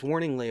all these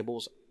warning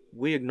labels.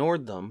 We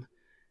ignored them.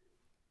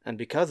 And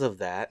because of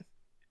that,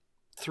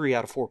 3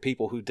 out of 4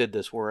 people who did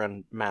this were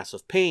in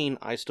massive pain.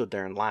 I stood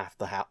there and laughed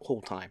the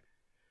whole time.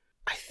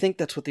 I think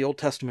that's what the Old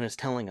Testament is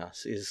telling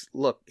us, is,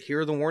 look,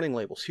 here are the warning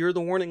labels. Here are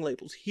the warning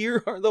labels.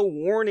 Here are the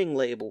warning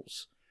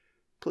labels.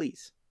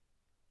 Please,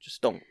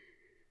 just don't.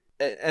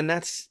 And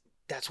that's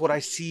what I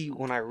see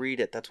when I read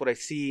it. That's what I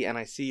see, and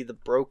I see the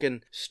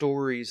broken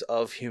stories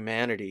of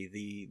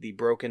humanity, the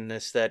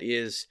brokenness that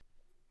is,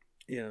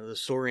 the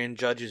story in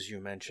Judges you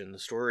mentioned, the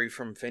story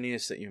from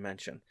Phineas that you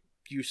mentioned.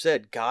 You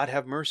said, God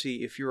have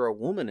mercy if you're a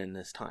woman in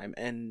this time.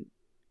 And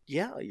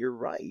yeah, you're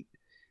right.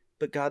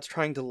 But God's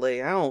trying to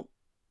lay out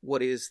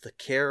what is the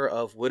care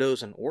of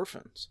widows and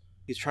orphans.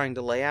 He's trying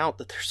to lay out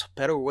that there's a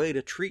better way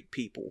to treat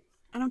people.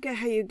 I don't get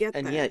how you get that.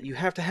 And yet you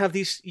have to have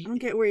these... I don't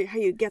get how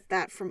you get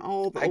that from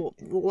all the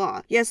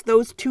law. Yes,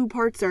 those 2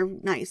 parts are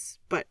nice,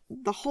 but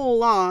the whole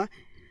law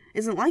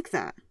isn't like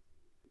that.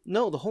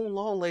 No, the whole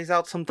law lays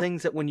out some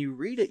things that when you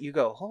read it, you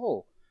go,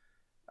 oh...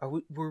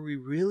 Were we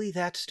really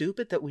that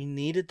stupid that we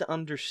needed to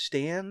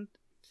understand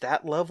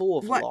that level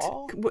of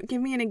law?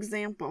 Give me an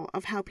example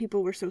of how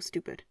people were so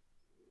stupid.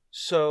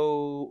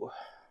 So,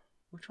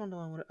 which one do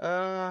I want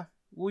to...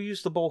 we'll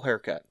use the bowl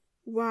haircut.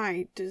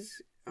 Why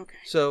does... Okay.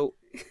 So,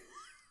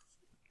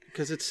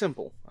 because it's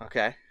simple,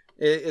 okay?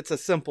 It's a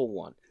simple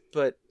one.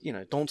 But,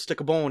 don't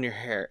stick a bowl in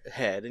your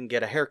head and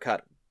get a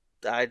haircut.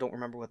 I don't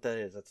remember what that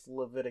is. It's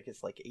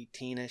Leviticus like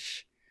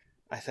 18-ish,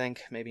 I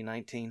think. Maybe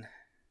 19.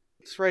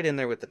 It's right in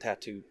there with the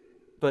tattoo.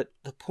 But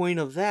the point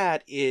of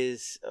that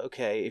is,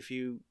 okay, if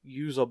you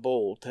use a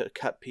bowl to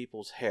cut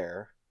people's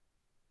hair,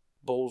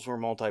 bowls were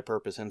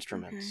multi-purpose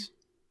instruments. Okay.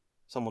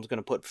 Someone's going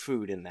to put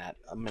food in that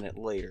a minute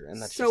later. And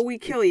that's we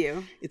kill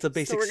you. It's a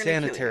basic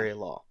sanitary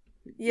law.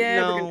 Yeah.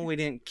 No, we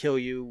didn't kill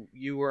you.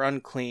 You were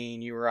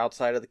unclean. You were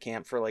outside of the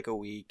camp for like a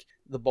week.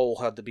 The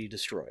bowl had to be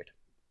destroyed.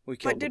 We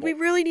killed the bowl. But did we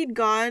really need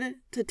God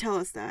to tell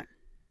us that?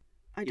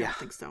 I don't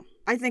think so.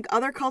 I think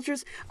other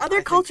cultures,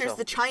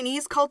 the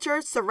Chinese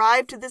culture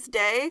survived to this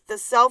day. The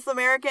South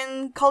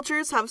American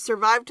cultures have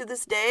survived to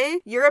this day.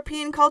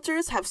 European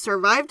cultures have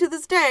survived to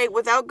this day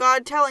without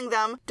God telling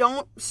them,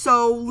 don't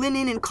sew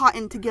linen and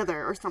cotton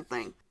together or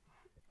something.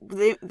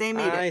 They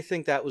made it. I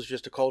think that was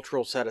just a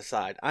cultural set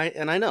aside.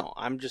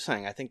 I'm just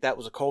saying, I think that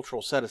was a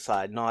cultural set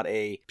aside, not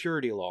a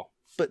purity law.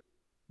 But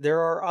There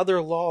are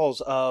other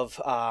laws of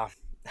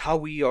how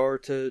we are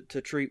to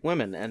treat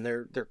women, and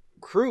they're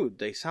crude.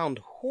 They sound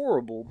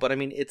horrible, but I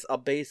mean, it's a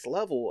base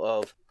level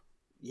of,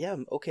 yeah,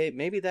 okay,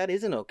 maybe that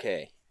isn't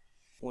okay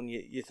when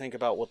you think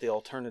about what the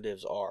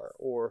alternatives are.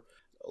 Or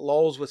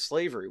laws with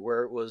slavery,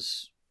 where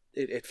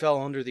it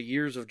fell under the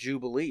years of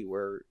Jubilee,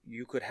 where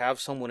you could have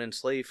someone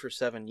enslaved for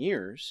 7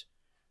 years,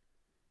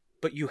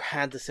 but you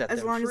had to set them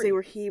free. As long as they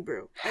were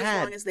Hebrew. As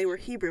long as they were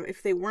Hebrew.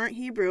 If they weren't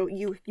Hebrew,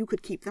 you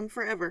could keep them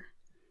forever.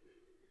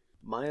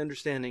 My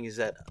understanding is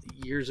that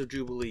years of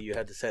Jubilee, you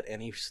had to set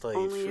any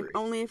slave free.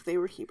 Only if they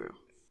were Hebrew.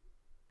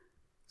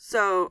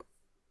 So,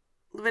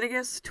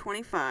 Leviticus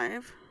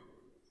 25,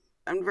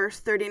 and verse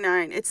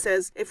 39, it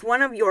says, "If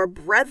one of your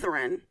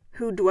brethren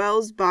who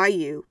dwells by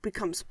you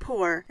becomes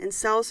poor and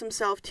sells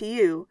himself to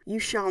you, you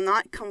shall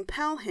not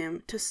compel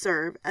him to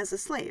serve as a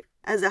slave.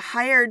 As a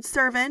hired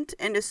servant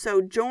and a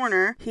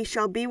sojourner, he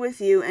shall be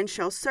with you and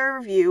shall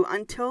serve you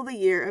until the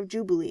year of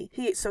Jubilee."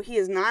 So he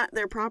is not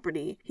their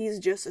property. He's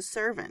just a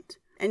servant.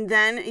 "And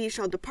then he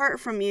shall depart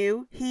from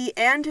you, he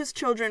and his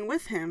children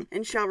with him,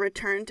 and shall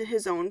return to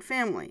his own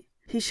family.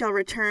 He shall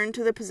return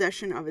to the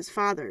possession of his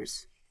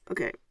fathers."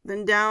 Okay,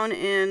 then down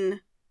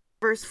in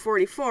verse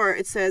 44,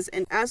 it says,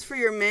 "And as for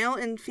your male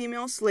and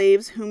female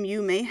slaves whom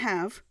you may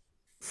have,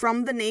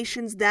 from the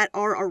nations that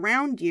are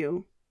around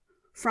you,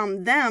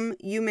 from them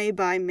you may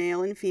buy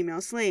male and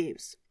female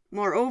slaves.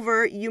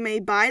 Moreover, you may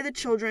buy the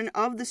children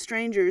of the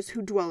strangers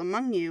who dwell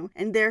among you,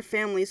 and their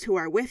families who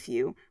are with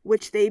you,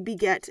 which they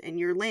beget in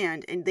your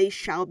land, and they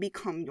shall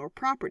become your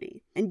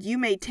property. And you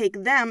may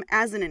take them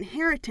as an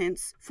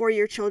inheritance for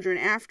your children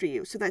after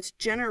you." So that's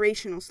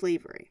generational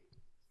slavery.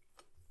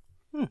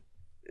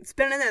 It's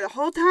been in there the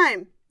whole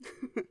time.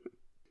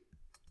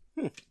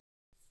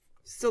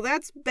 So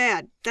that's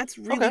bad. That's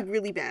really,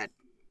 really bad.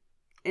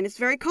 And it's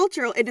very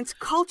cultural, and it's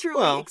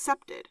culturally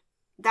accepted.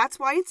 That's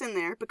why it's in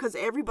there, because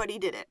everybody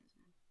did it.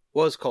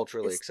 Was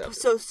culturally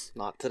accepted.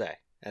 Not today,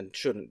 and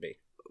shouldn't be.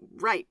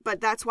 Right, but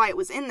that's why it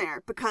was in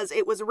there, because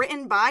it was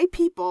written by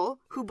people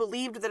who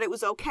believed that it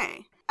was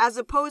okay. As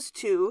opposed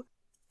to,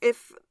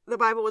 if the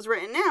Bible was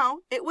written now,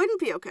 it wouldn't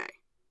be okay.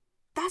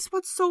 That's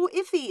what's so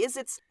iffy, is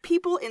it's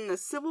people in the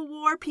Civil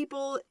War,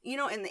 people,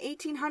 in the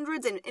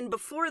 1800s and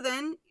before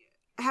then,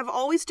 have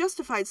always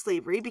justified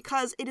slavery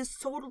because it is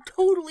so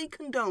totally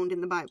condoned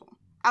in the Bible.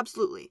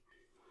 Absolutely.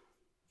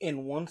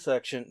 In one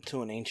section,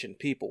 to an ancient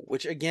people,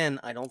 which again,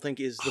 I don't think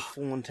is the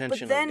full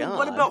intention of God. But then,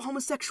 what about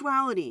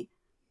homosexuality?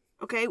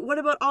 Okay, what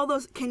about all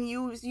those? Can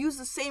you use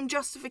the same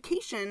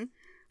justification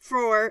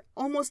for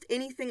almost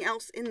anything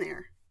else in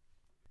there?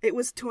 It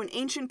was to an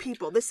ancient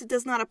people. This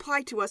does not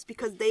apply to us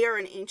because they are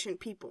an ancient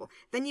people.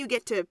 Then you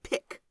get to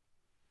pick.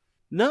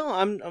 No,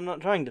 I'm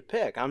not trying to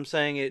pick. I'm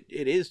saying it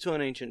is to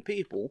an ancient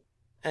people,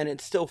 and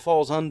it still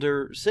falls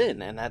under sin,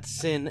 and that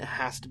sin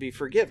has to be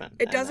forgiven.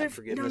 It doesn't.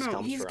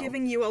 No. He's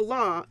giving you a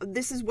law.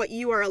 This is what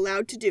you are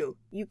allowed to do.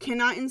 You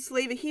cannot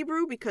enslave a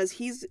Hebrew because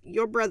he's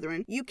your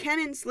brethren. You can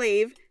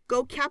enslave,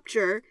 go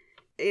capture,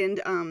 and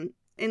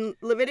in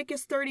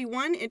Leviticus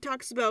 31, it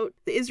talks about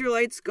the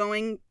Israelites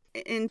going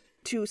in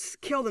to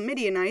kill the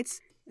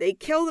Midianites. They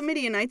kill the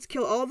Midianites,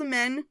 kill all the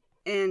men,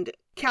 and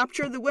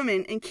capture the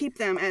women and keep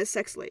them as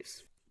sex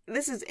slaves.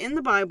 This is in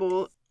the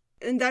Bible.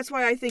 And that's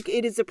why I think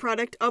it is a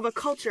product of a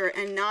culture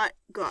and not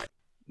God.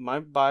 My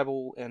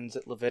Bible ends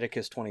at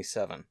Leviticus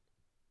 27.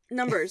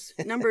 Numbers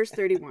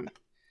 31.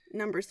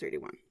 Numbers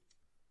 31.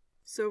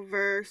 So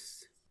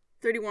verse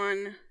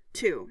 31,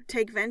 2.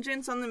 "Take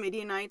vengeance on the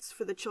Midianites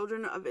for the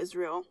children of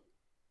Israel.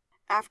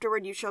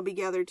 Afterward you shall be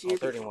gathered to your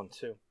 31,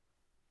 2.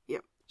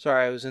 Yep.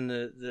 Sorry, I was in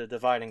the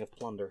dividing of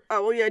plunder.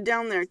 Oh, well, yeah,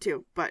 down there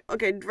too. But,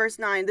 okay, verse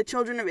 9. "The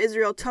children of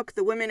Israel took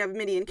the women of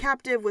Midian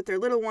captive with their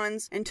little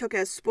ones, and took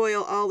as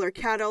spoil all their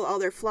cattle, all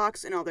their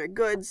flocks, and all their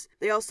goods.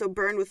 They also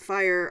burned with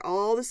fire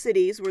all the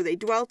cities where they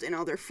dwelt, and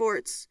all their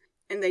forts.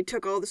 And they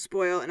took all the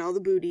spoil and all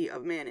the booty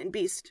of man and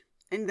beast."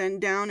 And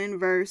then down in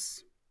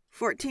verse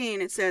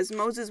 14, it says,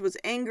 "Moses was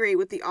angry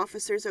with the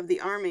officers of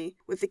the army,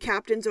 with the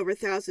captains over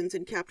thousands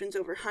and captains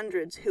over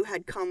hundreds who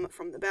had come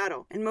from the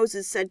battle. And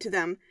Moses said to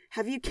them,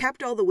 'Have you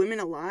kept all the women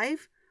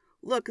alive?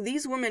 Look,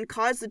 these women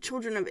caused the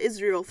children of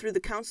Israel through the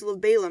counsel of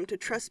Balaam to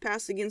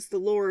trespass against the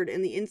Lord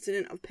in the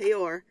incident of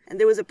Peor, and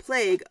there was a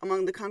plague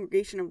among the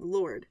congregation of the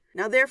Lord.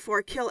 Now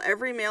therefore kill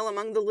every male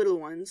among the little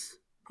ones,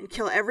 and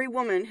kill every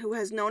woman who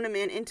has known a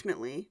man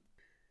intimately.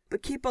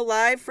 But keep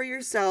alive for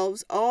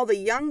yourselves all the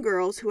young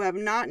girls who have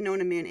not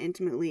known a man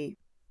intimately.'"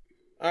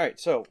 All right,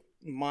 so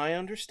my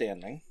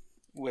understanding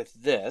with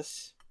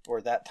this,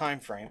 or that time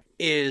frame,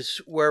 is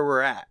where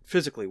we're at,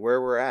 physically,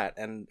 where we're at,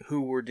 and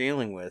who we're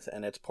dealing with,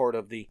 and it's part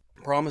of the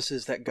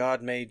promises that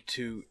God made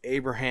to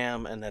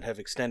Abraham and that have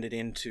extended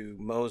into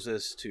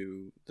Moses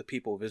to the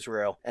people of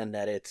Israel, and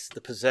that it's the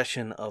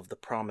possession of the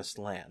promised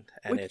land,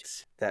 and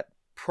it's that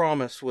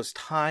promise was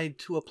tied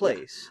to a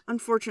place.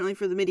 Unfortunately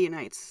for the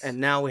Midianites. And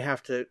now we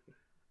have to...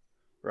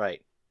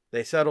 Right.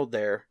 They settled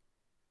there.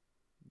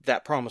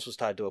 That promise was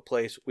tied to a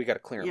place. We got to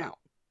clear them out.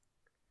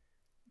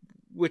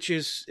 Which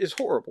is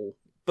horrible.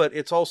 But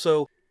it's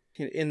also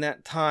In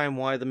that time,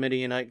 why the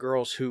Midianite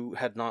girls who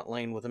had not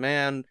lain with a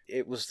man,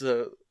 it was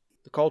the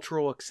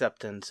cultural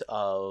acceptance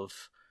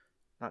of,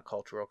 not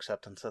cultural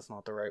acceptance, that's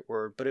not the right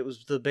word, but it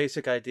was the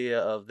basic idea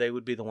of they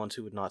would be the ones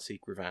who would not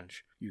seek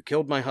revenge. You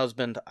killed my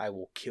husband, I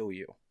will kill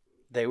you.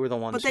 They were the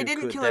ones but they who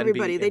didn't could kill then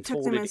everybody. be They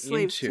took them as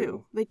slaves into...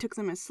 too. They took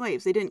them as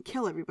slaves. They didn't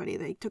kill everybody.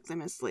 They took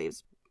them as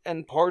slaves.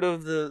 And part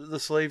of the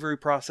slavery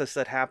process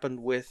that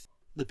happened with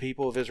the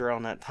people of Israel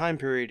in that time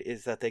period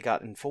is that they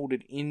got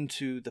enfolded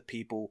into the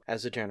people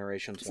as the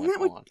generations went on.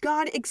 Isn't that what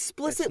God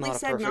explicitly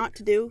said not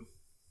to do?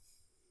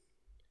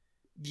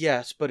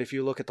 Yes, but if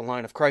you look at the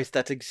line of Christ,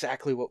 that's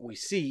exactly what we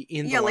see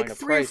in the line of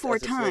Christ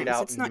as it's laid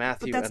out in Matthew and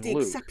Luke. But that's the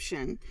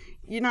exception.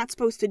 You're not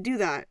supposed to do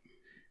that.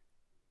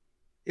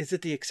 Is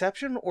it the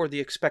exception or the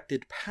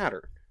expected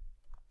pattern?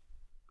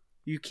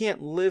 You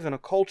can't live in a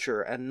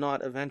culture and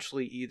not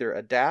eventually either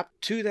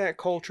adapt to that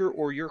culture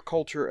or your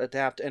culture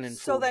adapt and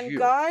enfold you. So then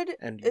God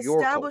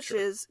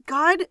establishes,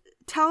 God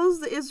tells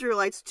the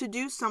Israelites to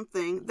do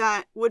something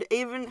that would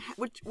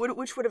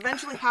which would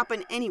eventually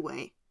happen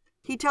anyway.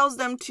 He tells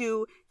them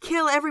to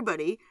kill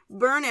everybody,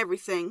 burn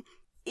everything,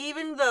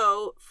 even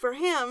though for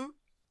him,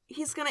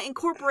 he's going to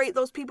incorporate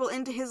those people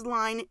into his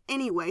line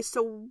anyway.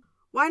 So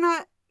why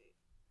not?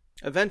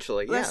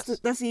 Eventually, yes.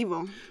 That's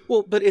evil.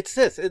 Well, but it's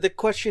this. The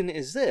question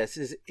is this,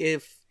 is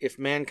if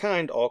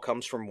mankind all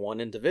comes from one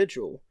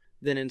individual,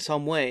 then in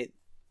some way,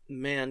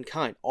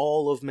 mankind,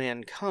 all of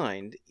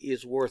mankind,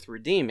 is worth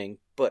redeeming,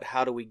 but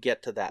how do we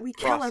get to that We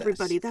process? kill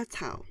everybody, that's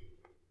how.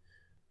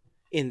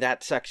 In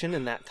that section,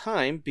 in that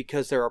time,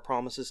 because there are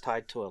promises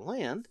tied to a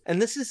land.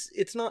 And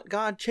it's not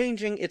God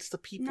changing, it's the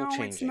people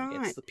changing. It's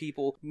not. It's the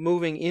people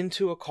moving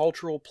into a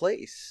cultural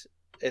place.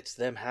 It's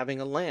them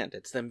having a land.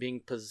 It's them being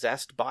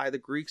possessed by the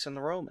Greeks and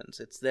the Romans.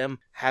 It's them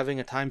having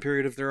a time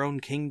period of their own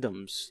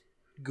kingdoms,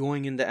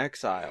 going into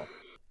exile.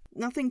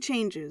 Nothing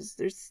changes.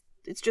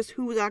 It's just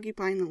who's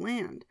occupying the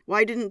land.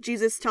 Why didn't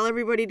Jesus tell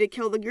everybody to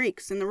kill the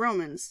Greeks and the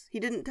Romans? He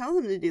didn't tell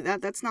them to do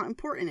that. That's not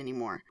important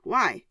anymore.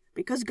 Why?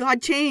 Because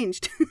God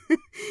changed.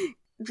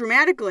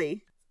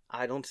 Dramatically.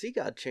 I don't see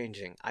God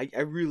changing. I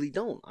really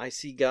don't. I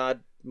see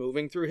God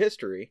moving through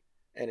history,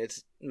 and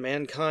it's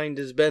mankind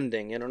is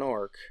bending in an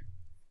arc.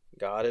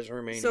 God is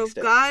remaining So if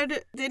steady.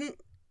 God didn't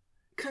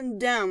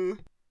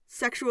condemn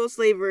sexual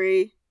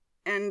slavery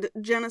and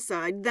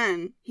genocide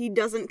then, he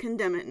doesn't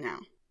condemn it now.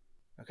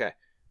 Okay.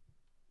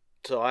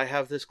 So I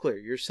have this clear.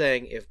 You're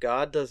saying if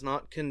God does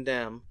not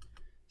condemn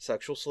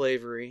sexual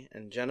slavery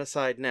and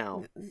genocide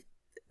now,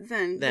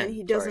 then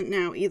he doesn't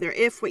now either.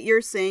 If what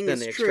you're saying is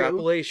true.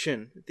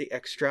 The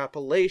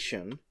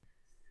extrapolation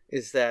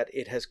is that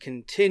it has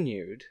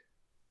continued,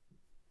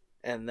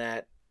 and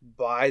that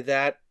by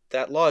that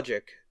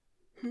logic,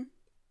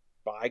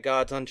 by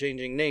God's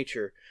unchanging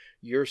nature,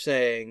 you're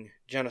saying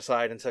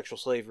genocide and sexual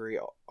slavery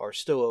are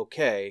still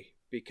okay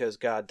because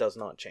God does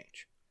not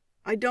change.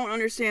 I don't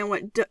understand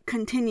what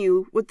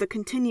the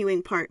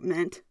continuing part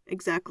meant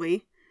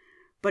exactly.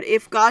 But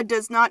if God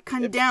does not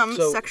condemn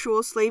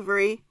sexual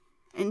slavery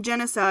and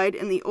genocide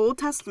in the Old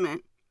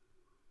Testament,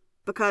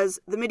 because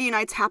the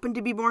Midianites happen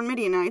to be born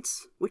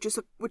Midianites, which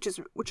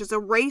is a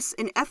race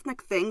and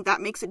ethnic thing that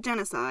makes it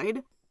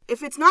genocide.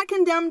 If it's not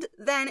condemned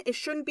then, it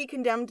shouldn't be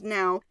condemned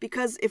now,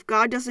 because if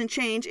God doesn't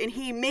change and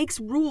he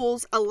makes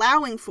rules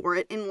allowing for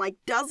it and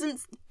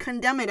doesn't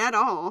condemn it at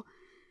all,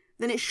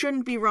 then it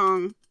shouldn't be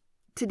wrong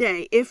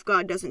today if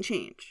God doesn't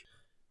change.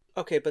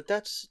 Okay, but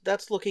that's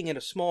looking at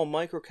a small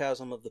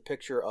microcosm of the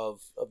picture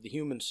of the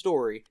human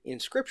story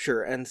in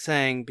Scripture and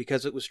saying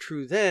because it was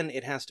true then,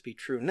 it has to be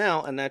true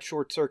now, and that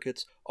short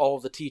circuits all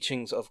the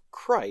teachings of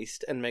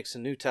Christ and makes the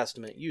New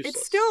Testament useless.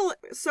 It's still,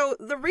 so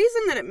the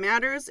reason that it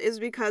matters is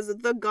because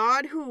the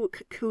God who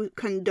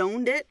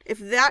condoned it, if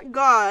that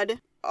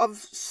God of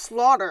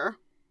slaughter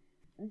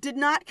did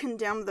not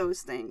condemn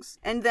those things,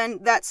 and then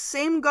that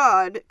same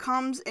God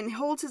comes and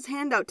holds his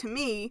hand out to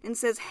me and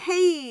says,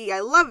 hey, I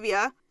love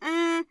ya,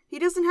 he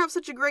doesn't have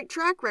such a great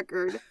track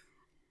record.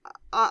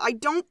 I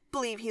don't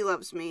believe he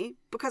loves me,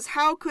 because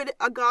how could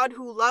a God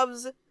who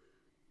loves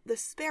the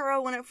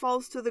sparrow when it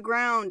falls to the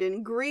ground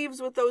and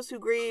grieves with those who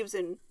grieves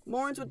and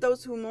mourns with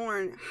those who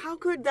mourn, how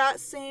could that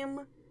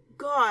same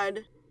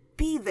God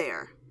be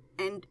there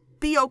and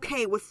be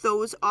okay with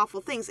those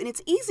awful things? And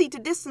it's easy to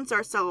distance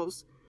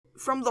ourselves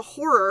from the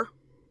horror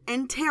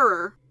and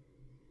terror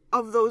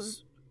of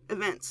those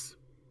events.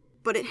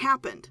 But it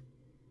happened.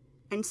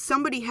 And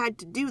somebody had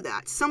to do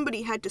that.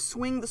 Somebody had to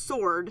swing the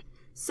sword.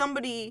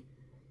 Somebody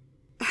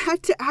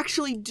had to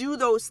actually do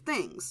those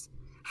things.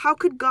 How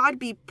could God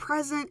be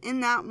present in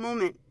that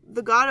moment?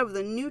 The God of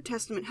the New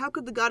Testament. How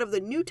could the God of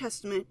the New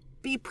Testament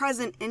be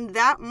present in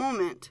that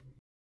moment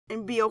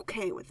and be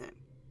okay with it?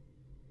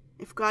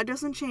 If God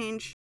doesn't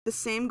change, the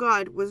same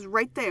God was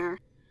right there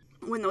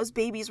when those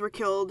babies were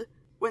killed,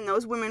 when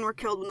those women were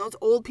killed, when those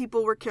old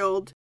people were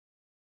killed.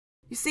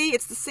 You see,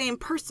 it's the same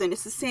person,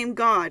 it's the same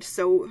God,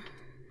 so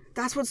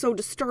that's what's so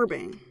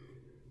disturbing.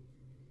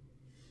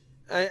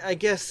 I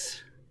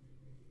guess,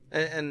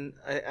 and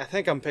I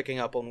think I'm picking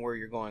up on where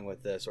you're going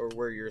with this, or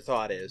where your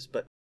thought is,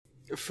 but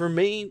For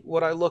me,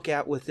 what I look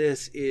at with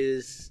this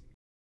is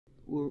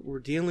we're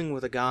dealing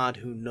with a God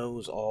who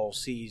knows all,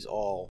 sees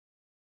all.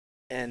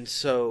 And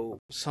so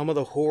some of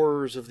the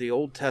horrors of the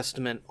Old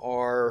Testament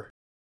are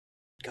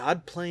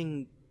God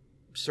playing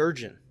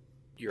surgeon.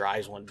 Your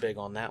eyes went big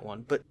on that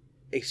one. But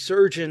a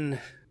surgeon...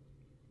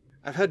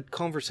 I've had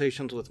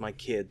conversations with my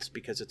kids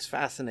because it's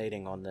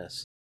fascinating on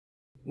this.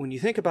 When you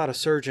think about a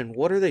surgeon,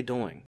 what are they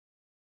doing?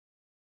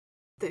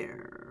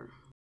 They're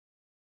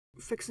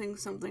fixing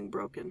something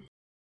broken.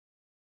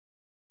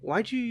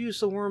 Why'd you use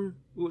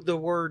the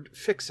word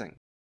fixing?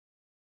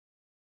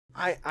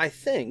 I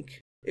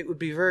think it would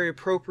be very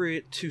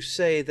appropriate to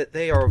say that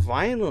they are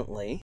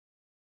violently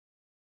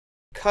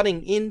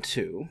cutting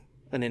into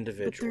an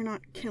individual. But they're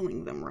not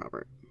killing them,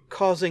 Robert.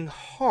 Causing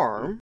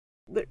harm.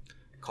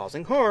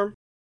 Causing harm.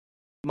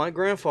 My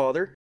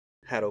grandfather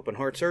had open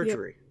heart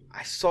surgery. Yep.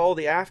 I saw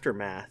the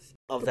aftermath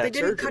of that surgery. But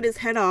they didn't cut his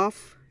head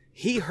off.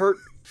 He hurt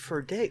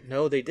for days.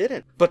 No, they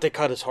didn't. But they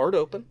cut his heart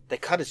open. They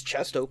cut his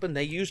chest open.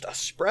 They used a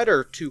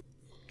spreader to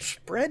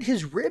spread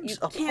his ribs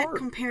apart. You can't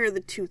compare the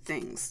two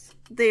things.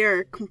 They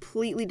are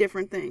completely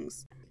different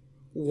things.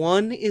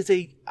 One is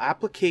a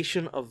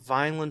application of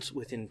violence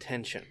with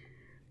intention.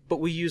 But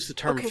we use the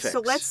term fix. Okay,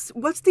 so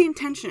what's the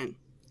intention?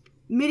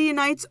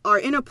 Midianites are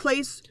in a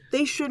place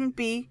they shouldn't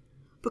be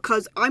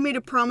because I made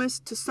a promise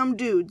to some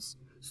dudes.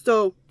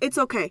 So it's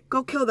okay.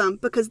 Go kill them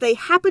because they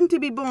happen to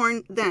be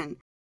born then.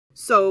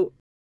 So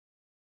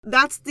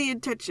that's the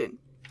intention.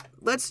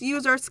 Let's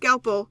use our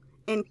scalpel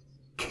and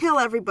kill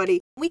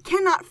everybody. We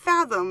cannot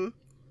fathom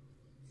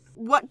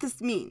what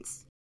this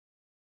means.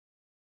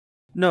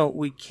 No,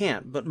 we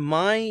can't. But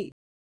my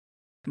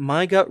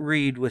gut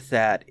read with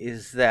that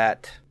is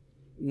that,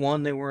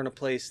 one, they were in a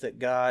place that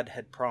God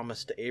had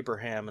promised to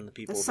Abraham and the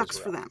people of Israel. That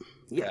sucks for them.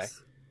 Yes.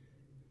 Okay?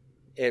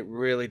 It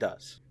really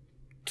does.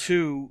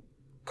 Two,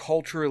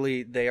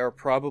 culturally, they are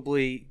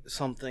probably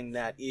something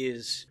that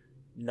is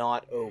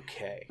not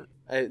okay.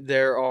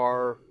 There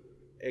are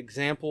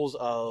examples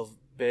of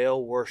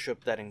Baal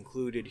worship that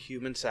included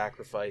human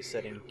sacrifice,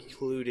 that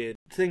included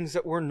things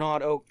that were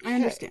not okay. I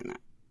understand that.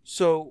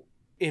 So,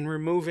 in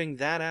removing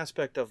that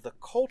aspect of the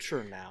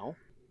culture now,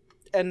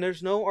 and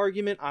there's no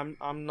argument,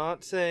 I'm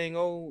not saying,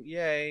 oh,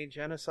 yay,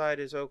 genocide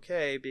is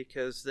okay,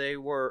 because they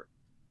were...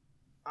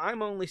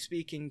 I'm only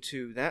speaking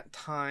to that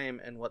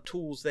time and what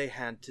tools they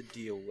had to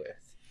deal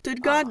with.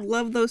 Did God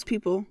love those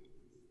people?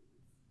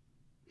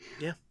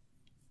 Yeah.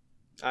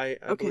 I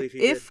believe he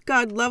did. If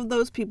God loved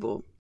those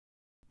people,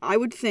 I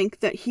would think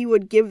that he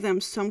would give them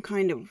some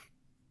kind of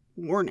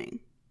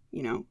warning.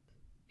 You know,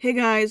 hey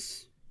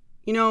guys,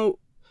 you know,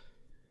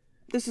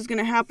 this is going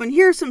to happen.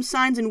 Here are some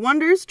signs and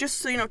wonders, just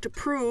so you know, to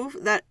prove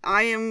that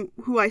I am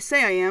who I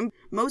say I am.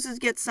 Moses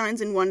gets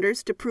signs and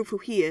wonders to prove who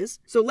he is.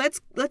 So let's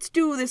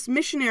do this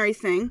missionary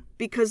thing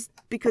because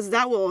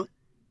that will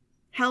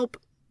help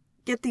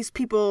get these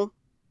people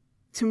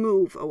to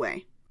move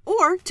away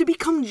or to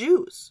become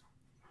Jews,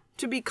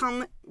 to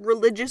become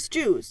religious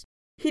Jews.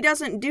 He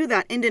doesn't do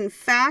that, and in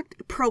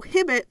fact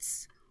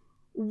prohibits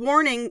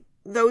warning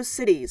those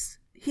cities.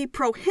 He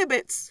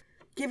prohibits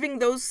giving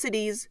those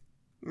cities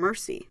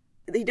mercy.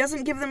 He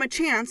doesn't give them a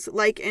chance,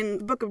 like in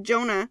the book of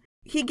Jonah.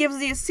 He gives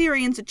the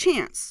Assyrians a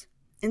chance.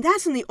 And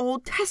that's in the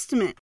Old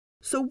Testament.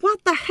 So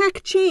what the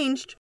heck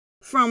changed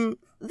from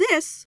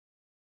this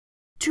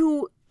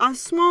to a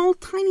small,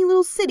 tiny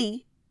little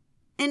city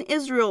in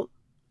Israel?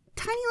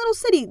 Tiny little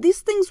city.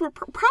 These things were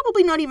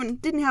probably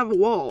didn't have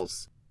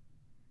walls.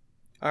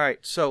 All right,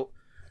 so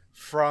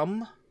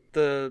from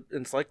the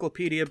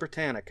Encyclopedia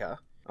Britannica,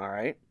 all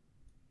right,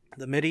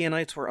 the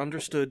Midianites were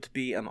understood to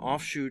be an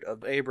offshoot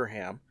of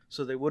Abraham,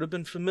 so they would have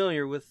been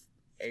familiar with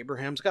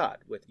Abraham's God,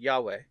 with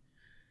Yahweh.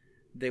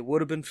 They would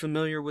have been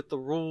familiar with the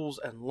rules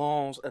and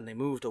laws, and they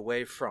moved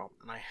away from.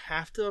 And I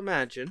have to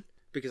imagine,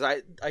 because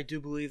I do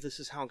believe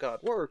this is how God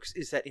works,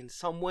 is that in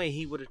some way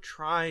he would have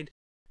tried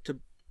to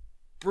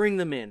bring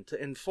them in,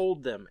 to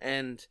enfold them.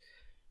 And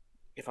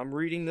if I'm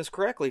reading this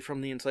correctly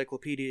from the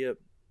Encyclopedia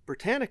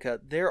Britannica,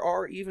 there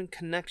are even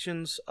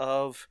connections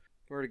of,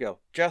 where to go?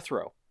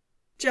 Jethro.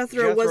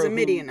 Jethro was a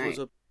Midianite.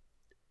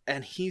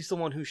 And he's the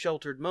one who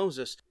sheltered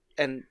Moses.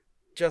 And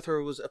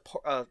Jethro was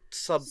a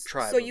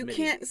sub-tribe. So you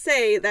can't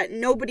say that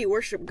nobody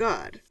worshiped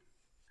God.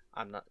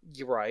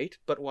 You're right.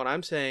 But what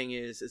I'm saying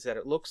is that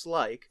it looks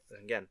like,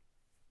 again,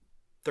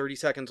 30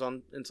 seconds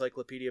on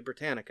Encyclopedia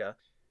Britannica,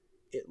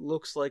 it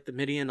looks like the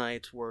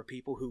Midianites were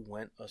people who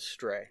went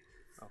astray.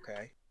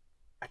 Okay?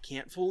 I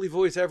can't fully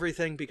voice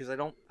everything because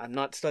I'm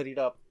not studied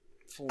up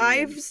fully.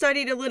 I've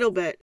studied a little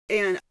bit.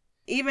 And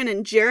even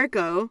in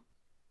Jericho,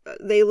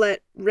 they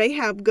let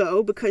Rahab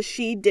go because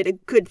she did a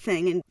good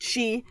thing. And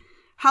she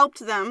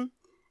helped them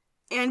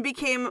and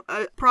became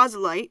a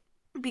proselyte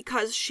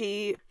because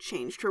she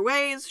changed her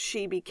ways.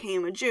 She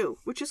became a Jew,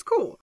 which is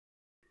cool.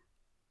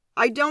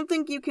 I don't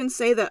think you can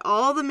say that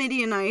all the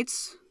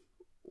Midianites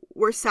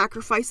were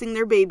sacrificing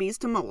their babies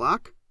to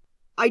Moloch.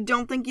 I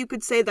don't think you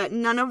could say that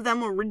none of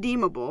them were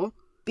redeemable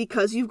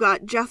because you've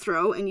got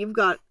Jethro and you've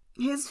got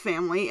his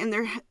family and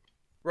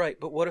Right,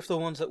 but what if the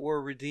ones that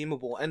were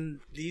redeemable?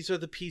 And these are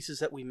the pieces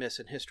that we miss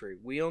in history.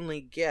 We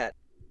only get...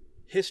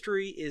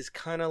 History is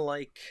kind of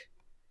like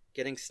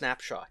getting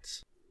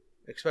snapshots.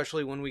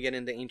 Especially when we get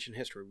into ancient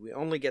history. We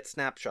only get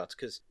snapshots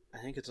because I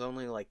think it's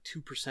only like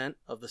 2%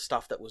 of the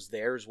stuff that was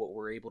there is what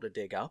we're able to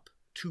dig up.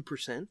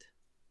 2%.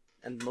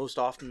 And most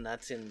often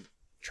that's in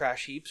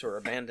trash heaps or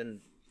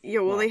abandoned... Yeah,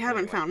 well, they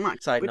haven't found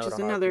much, Side which note is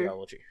on another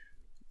archaeology.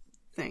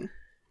 thing.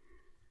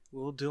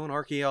 We'll do an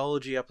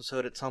archaeology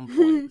episode at some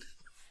point.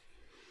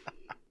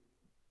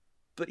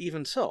 But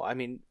even so, I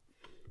mean,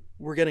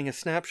 we're getting a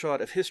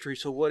snapshot of history,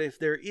 so what if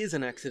there is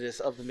an exodus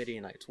of the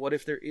Midianites? What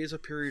if there is a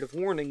period of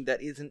warning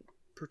that isn't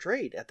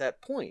portrayed at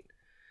that point?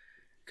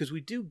 Because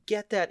we do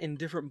get that in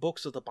different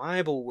books of the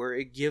Bible where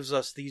it gives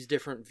us these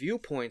different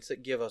viewpoints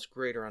that give us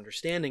greater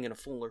understanding and a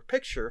fuller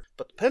picture,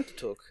 but the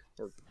Pentateuch,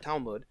 or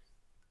Talmud,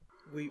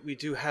 we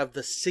do have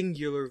the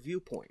singular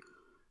viewpoint.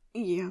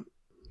 Yeah.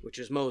 Which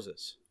is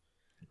Moses.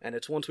 And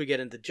it's once we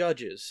get into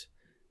Judges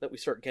that we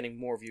start getting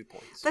more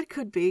viewpoints. That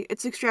could be.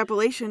 It's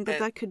extrapolation, but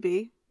that could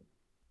be.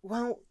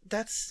 Well,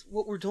 that's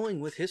what we're doing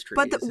with history.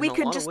 But we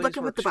could just look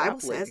at what the Bible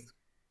says.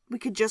 We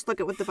could just look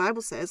at what the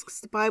Bible says,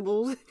 because the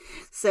Bible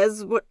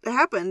says what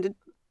happened.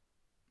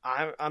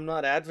 I'm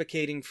not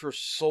advocating for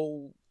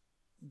sole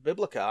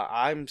biblica.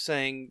 I'm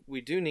saying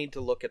we do need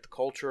to look at the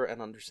culture and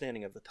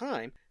understanding of the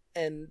time.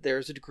 And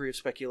there's a degree of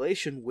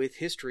speculation with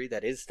history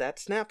that is that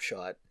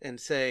snapshot and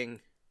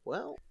saying,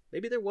 well,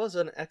 maybe there was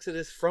an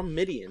exodus from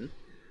Midian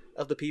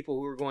of the people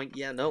who were going,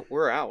 yeah, no,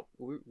 we're out.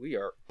 We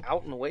are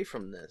out and away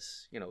from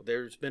this. You know,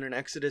 there's been an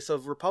exodus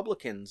of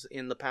Republicans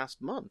in the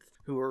past month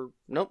who are,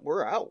 nope,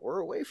 we're out. We're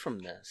away from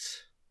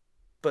this.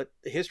 But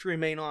history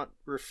may not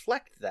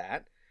reflect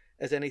that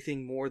as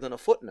anything more than a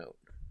footnote.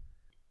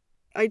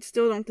 I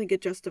still don't think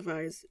it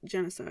justifies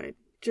genocide.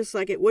 Just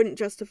like it wouldn't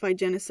justify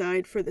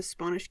genocide for the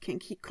Spanish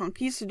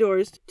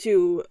conquistadors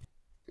to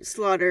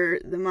slaughter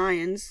the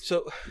Mayans.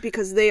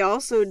 Because they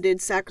also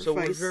did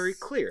sacrifice.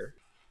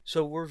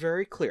 So we're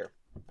very clear.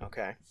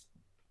 Okay?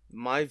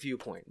 My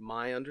viewpoint,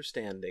 my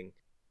understanding,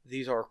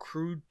 these are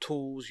crude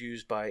tools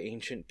used by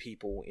ancient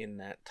people in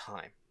that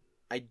time.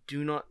 I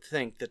do not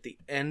think that the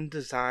end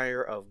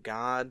desire of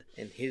God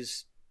and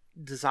his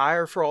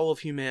desire for all of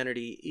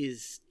humanity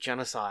is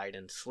genocide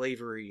and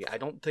slavery. I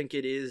don't think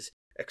it is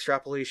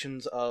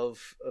extrapolations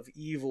of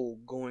evil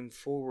going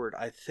forward.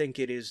 I think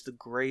it is the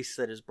grace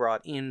that is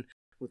brought in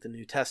with the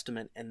New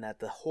Testament, and that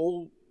the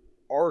whole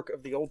arc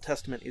of the Old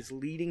Testament is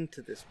leading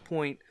to this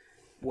point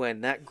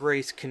when that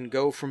grace can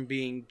go from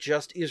being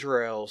just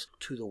Israel's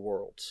to the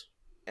world's.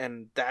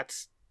 And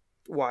that's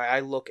why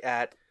I look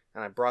at,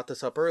 and I brought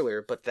this up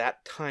earlier, but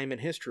that time in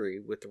history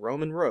with the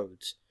Roman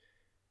roads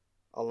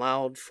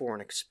allowed for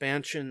an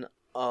expansion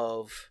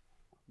of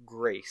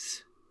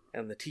grace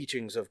and the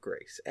teachings of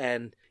grace.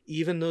 And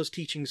even those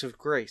teachings of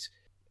grace.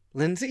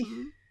 Lindsay,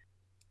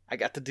 I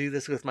got to do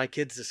this with my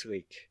kids this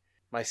week.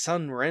 My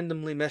son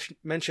randomly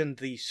mentioned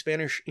the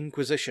Spanish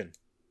Inquisition.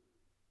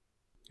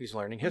 He's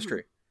learning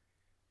history.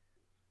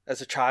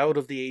 As a child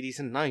of the 80s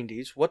and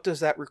 90s, what does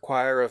that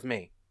require of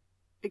me?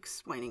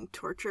 Explaining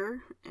torture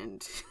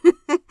and...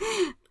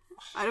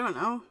 I don't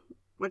know.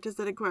 What does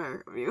that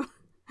require of you?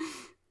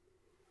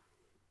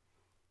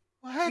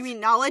 What? You mean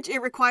knowledge?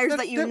 It requires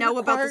that you know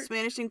about the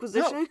Spanish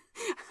Inquisition?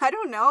 No. I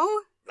don't know.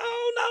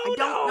 I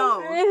don't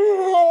know. I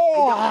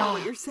don't know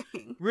what you're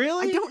saying.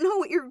 Really? I don't know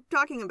what you're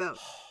talking about.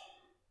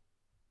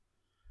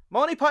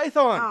 Monty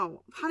Python.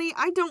 Oh, honey,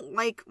 I don't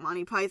like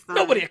Monty Python.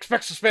 Nobody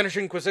expects the Spanish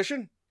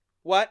Inquisition.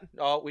 What?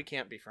 Oh, we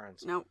can't be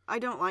friends. No, I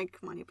don't like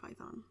Monty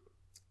Python.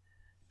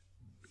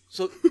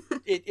 So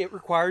it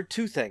required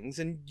two things,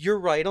 and you're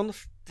right on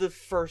the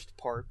first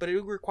part, but it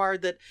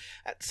required that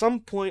at some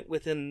point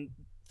within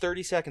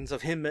 30 seconds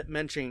of him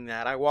mentioning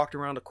that, I walked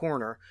around a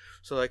corner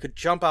so that I could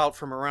jump out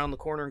from around the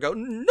corner and go,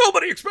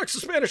 nobody expects the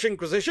Spanish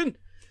Inquisition!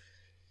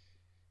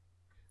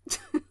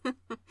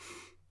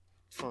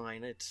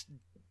 Fine,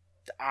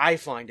 I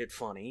find it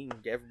funny,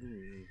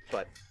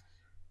 but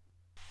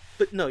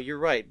no, you're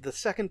right. The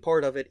second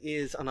part of it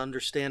is an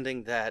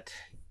understanding that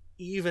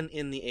even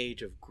in the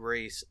age of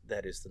grace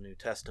that is the New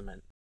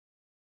Testament,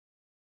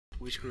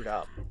 we screwed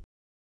up.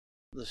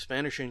 The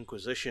Spanish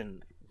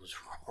Inquisition was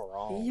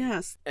wrong.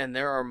 Yes. And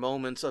there are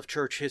moments of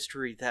church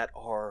history that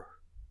are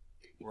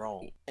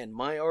wrong. And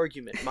my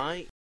argument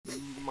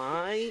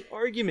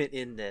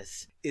in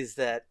this is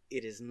that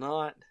it is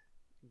not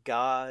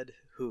God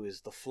who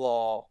is the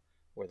flaw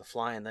or the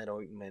fly in that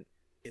ointment.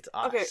 It's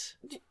us.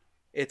 Okay.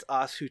 It's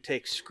us who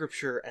takes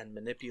scripture and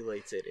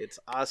manipulates it. It's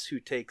us who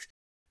takes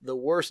the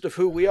worst of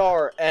who we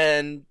are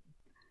and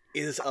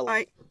is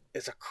a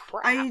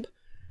crap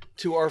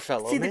to our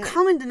fellow man. See, the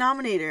common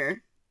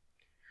denominator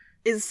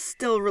is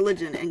still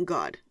religion and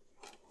God.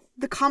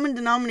 The common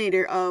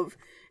denominator of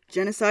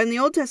genocide in the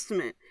Old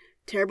Testament,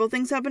 terrible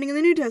things happening in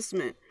the New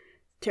Testament,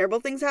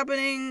 terrible things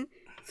happening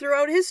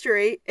throughout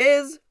history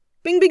is,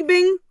 bing, bing,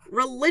 bing,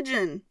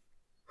 religion.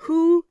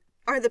 Who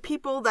are the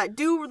people that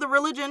do the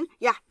religion?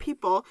 Yeah,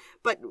 people,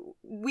 but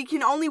we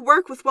can only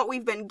work with what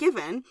we've been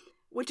given,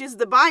 which is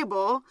the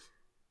Bible.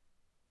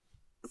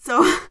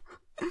 So,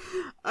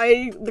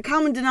 the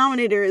common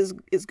denominator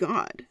is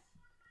God.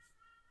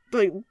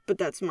 But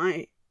that's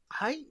my...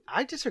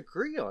 I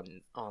disagree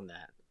on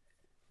that.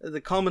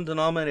 The common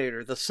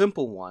denominator, the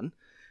simple one,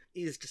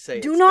 is to say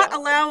do it's not God.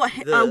 allow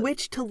a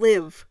witch to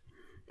live.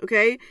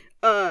 Okay?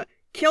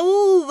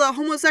 Kill the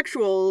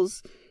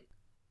homosexuals.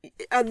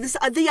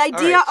 The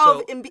idea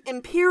of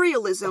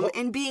imperialism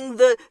and being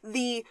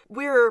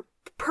we're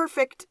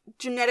perfect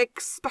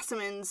genetic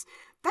specimens,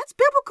 that's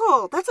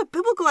biblical. That's a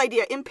biblical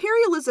idea.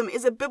 Imperialism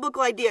is a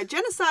biblical idea.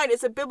 Genocide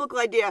is a biblical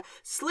idea.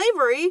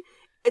 Slavery,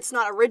 it's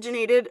not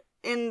originated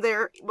in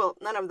there. Well,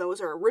 none of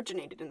those are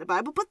originated in the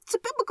Bible, but it's a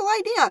biblical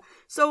idea.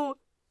 So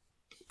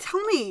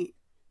tell me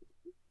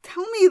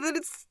that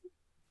it's...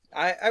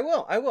 I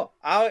will.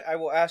 I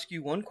will ask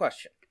you one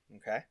question,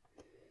 okay?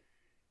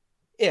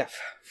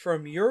 If,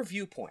 from your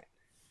viewpoint,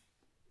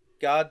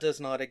 God does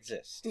not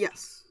exist.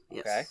 Yes.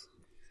 Okay?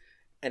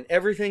 And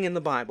everything in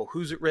the Bible,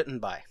 who's it written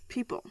by?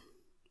 People.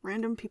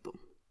 Random people.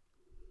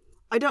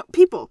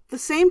 People. The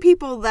same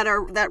people that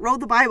wrote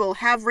the Bible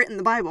have written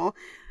the Bible,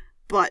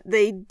 but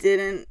they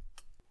didn't...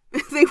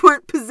 They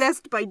weren't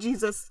possessed by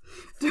Jesus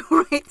to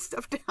write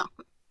stuff down.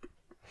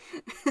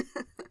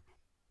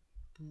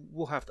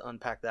 We'll have to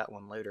unpack that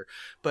one later.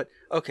 But,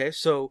 okay,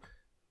 so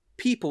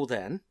people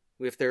then,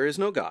 if there is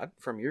no God,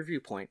 from your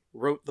viewpoint,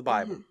 wrote the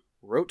Bible,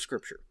 wrote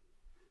Scripture.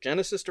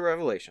 Genesis to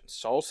Revelation,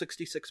 all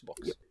 66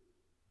 books. Yep.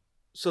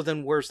 So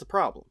then where's the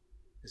problem?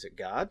 Is it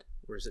God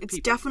or is it people?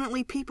 It's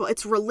definitely people.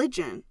 It's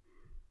religion.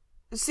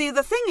 See,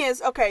 the thing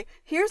is, okay,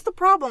 here's the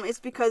problem, is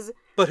because...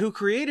 But who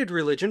created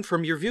religion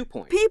from your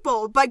viewpoint?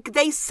 People, but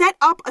they set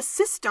up a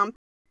system.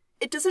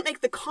 It doesn't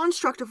make the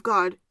construct of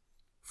God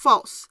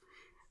false.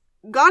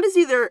 God is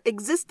either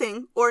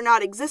existing or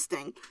not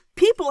existing.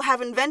 People have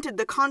invented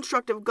the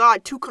construct of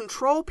God to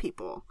control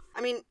people.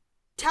 I mean,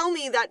 tell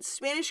me that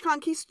Spanish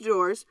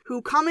conquistadors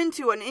who come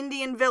into an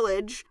Indian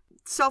village,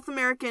 South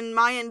American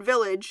Mayan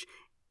village,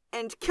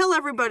 and kill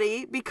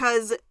everybody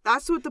because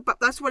that's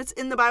what it's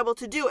in the Bible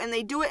to do, and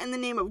they do it in the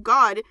name of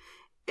God.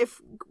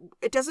 If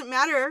it doesn't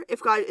matter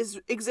if God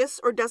exists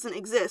or doesn't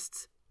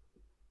exist,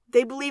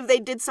 they believe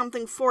they did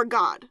something for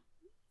God.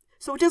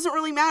 So it doesn't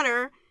really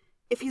matter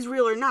if he's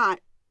real or not.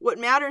 What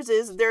matters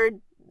is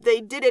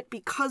they did it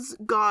because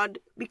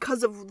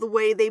of the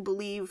way they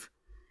believe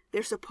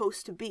they're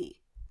supposed to be.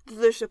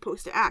 They're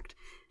supposed to act.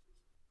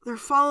 They're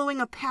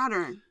following a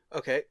pattern.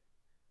 Okay.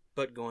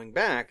 But going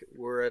back,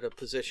 we're at a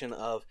position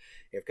of,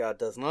 if God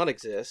does not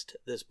exist,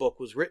 this book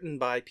was written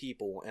by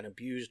people and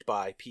abused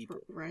by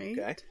people. Right.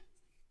 Okay?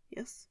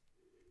 Yes.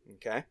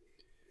 Okay?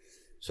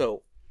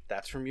 So,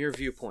 that's from your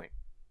viewpoint.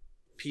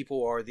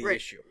 People are the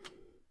issue.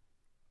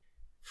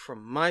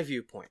 From my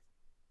viewpoint,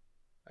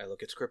 I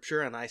look at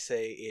Scripture and I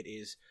say it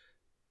is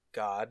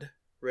God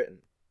written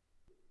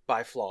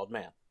by flawed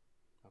man.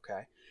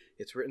 Okay?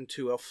 It's written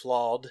to a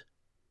flawed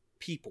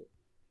people.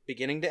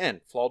 Beginning to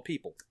end, flawed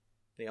people.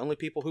 The only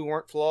people who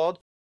weren't flawed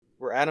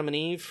were Adam and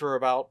Eve for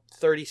about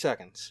 30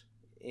 seconds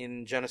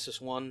in Genesis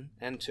 1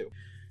 and 2.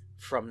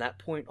 From that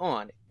point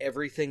on,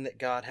 everything that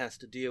God has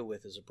to deal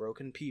with is a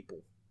broken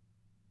people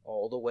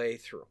all the way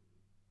through.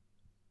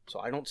 So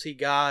I don't see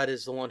God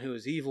as the one who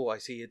is evil. I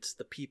see it's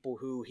the people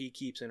who he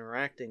keeps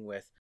interacting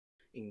with,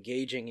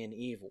 engaging in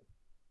evil.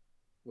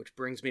 Which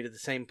brings me to the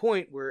same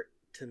point where,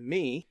 to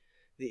me,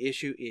 the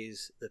issue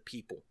is the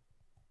people.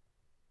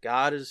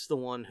 God is the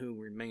one who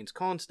remains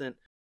constant.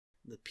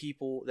 The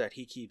people that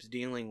he keeps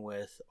dealing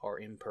with are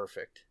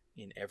imperfect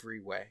in every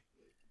way.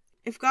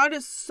 If God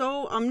is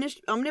so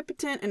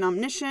omnipotent and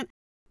omniscient,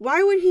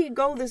 why would he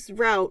go this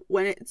route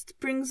when it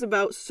brings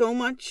about so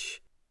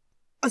much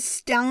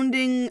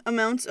astounding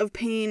amounts of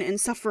pain and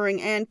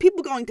suffering and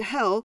people going to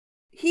hell?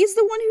 He's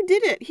the one who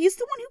did it. He's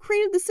the one who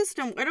created the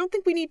system. I don't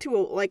think we need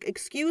to,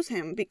 excuse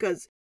him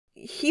because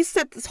he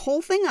set this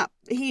whole thing up.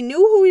 He knew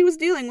who he was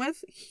dealing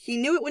with. He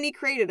knew it when he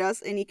created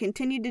us, and he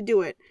continued to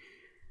do it.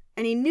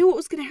 And he knew what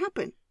was going to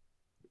happen.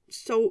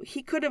 So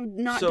he could have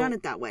not done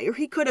it that way. Or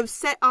he could have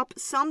set up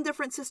some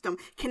different system.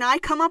 Can I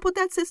come up with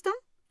that system?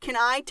 Can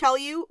I tell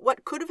you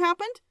what could have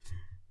happened?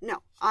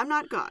 No, I'm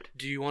not God.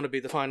 Do you want to be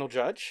the final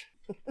judge?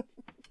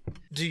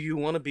 Do you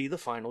want to be the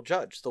final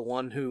judge? The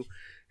one who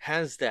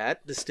has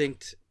that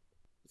distinct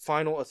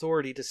final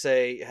authority to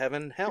say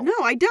heaven, hell? No,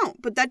 I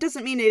don't. But that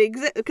doesn't mean it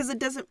exists, because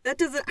that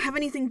doesn't have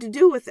anything to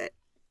do with it.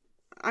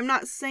 I'm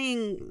not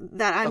saying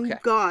that I'm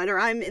God or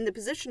I'm in the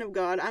position of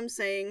God. I'm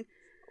saying...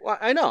 Well,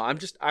 I know.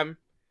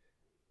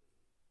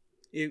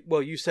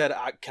 You said,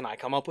 can I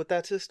come up with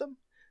that system?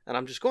 And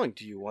I'm just going,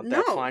 do you want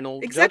that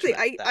final exactly.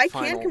 judgment? I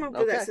can't come up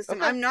with that system.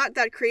 Okay. I'm not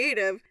that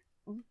creative.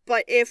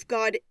 But if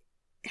God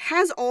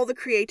has all the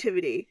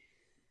creativity,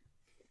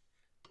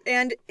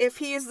 and if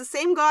he is the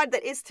same God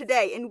that is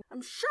today, and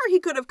I'm sure he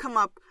could have come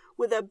up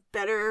with a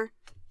better,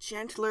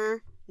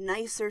 gentler,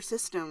 nicer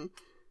system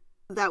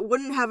that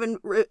wouldn't have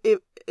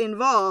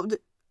involved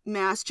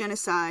mass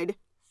genocide,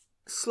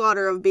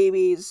 slaughter of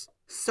babies,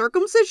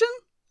 circumcision?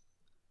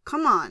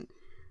 Come on.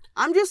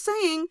 I'm just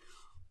saying,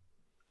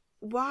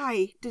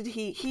 why did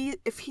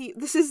if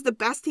this is the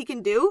best he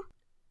can do?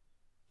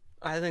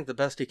 I think the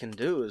best he can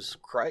do is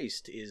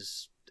Christ,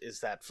 is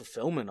that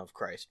fulfillment of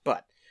Christ.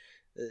 But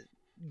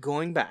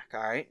going back,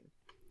 all right,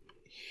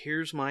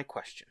 here's my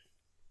question.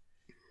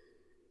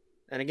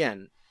 And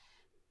again,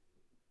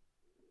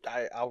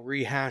 I'll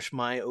rehash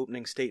my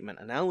opening statement.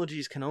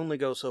 Analogies can only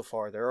go so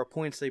far. There are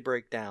points they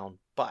break down,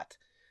 but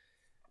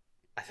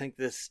I think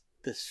this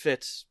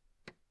fits,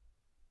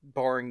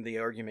 barring the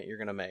argument you're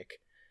going to make.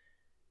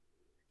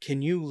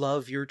 Can you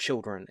love your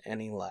children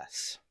any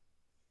less?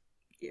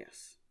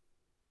 Yes.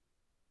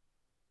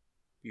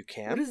 You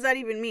can? What does that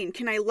even mean?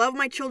 Can I love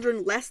my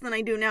children less than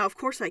I do now? Of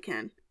course I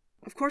can.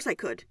 Of course I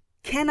could.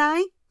 Can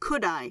I?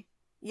 Could I?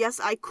 Yes,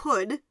 I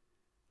could.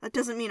 That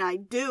doesn't mean I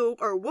do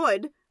or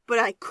would, but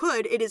I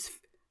could. It is...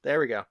 There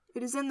we go.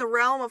 It is in the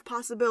realm of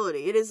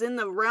possibility. It is in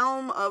the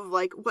realm of,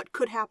 like, what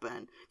could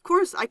happen. Of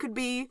course, I could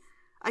be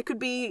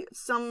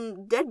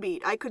some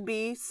deadbeat. I could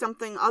be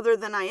something other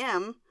than I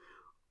am.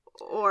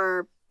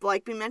 Or,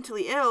 like, be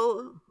mentally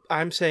ill.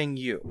 I'm saying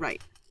you.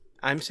 Right.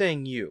 I'm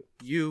saying you.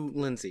 You,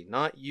 Lindsay.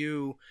 Not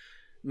you,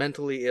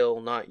 mentally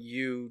ill. Not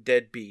you,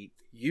 deadbeat.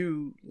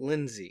 You,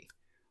 Lindsay.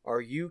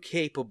 Are you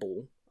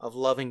capable of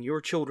loving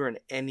your children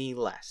any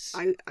less?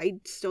 I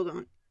still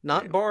don't.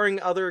 Not barring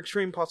other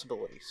extreme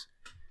possibilities.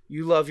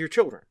 You love your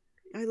children.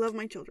 I love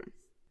my children.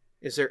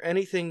 Is there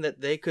anything that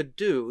they could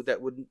do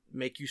that would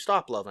make you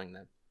stop loving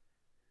them?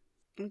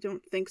 I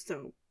don't think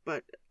so,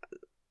 but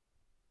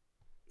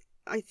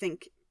I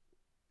think,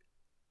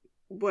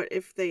 what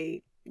if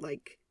they,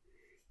 like,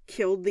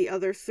 killed the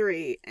other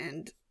 3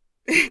 and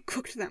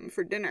cooked them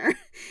for dinner?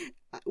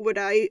 Would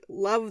I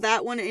love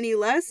that one any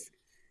less?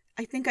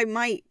 I think I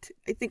might.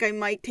 I think I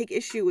might take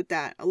issue with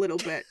that a little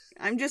bit.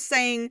 I'm just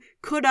saying,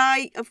 could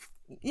I,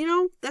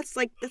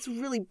 that's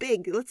really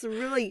big. That's a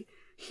really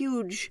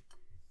huge,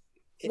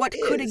 what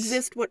could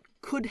exist, what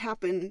could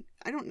happen.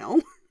 I don't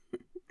know.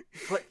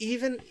 But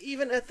even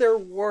at their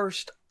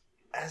worst,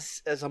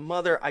 as a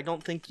mother, I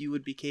don't think you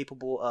would be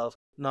capable of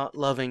not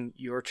loving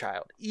your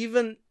child.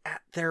 Even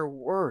at their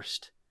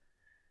worst.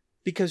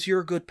 Because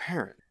you're a good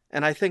parent.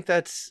 And I think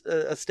that's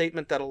a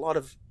statement that a lot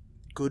of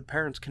good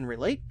parents can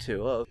relate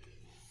to. Of,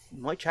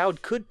 my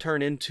child could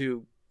turn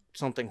into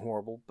something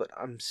horrible, but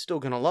I'm still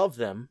going to love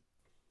them.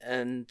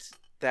 And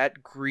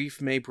that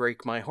grief may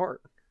break my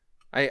heart.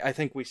 I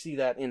think we see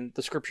that in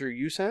the scripture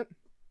you sent.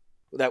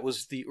 That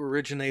was the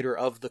originator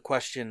of the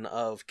question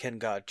of, can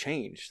God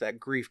change? That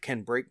grief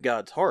can break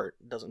God's heart.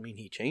 It doesn't mean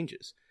he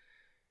changes.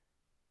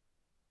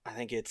 I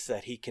think it's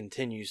that he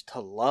continues to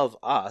love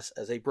us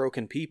as a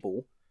broken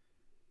people.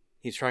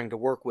 He's trying to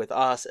work with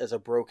us as a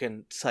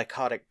broken,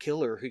 psychotic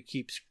killer who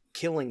keeps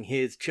killing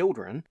his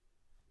children.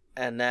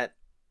 And that,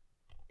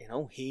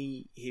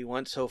 he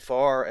went so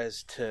far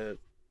as to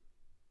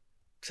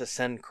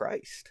send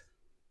Christ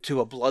to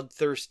a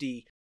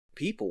bloodthirsty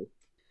people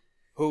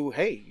who,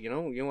 hey, you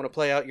want to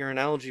play out your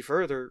analogy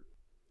further,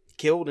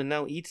 killed and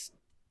now eats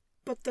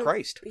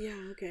Christ. Yeah,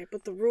 okay.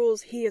 But the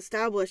rules he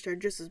established are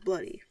just as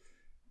bloody.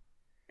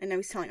 And now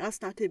he's telling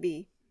us not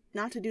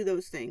to do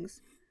those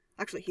things.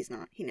 Actually, he's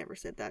not. He never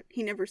said that.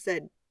 He never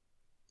said...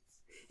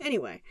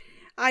 Anyway,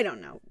 I don't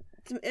know.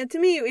 To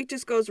me, it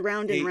just goes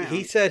round and round.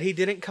 He said he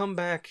didn't come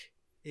back...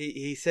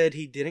 He said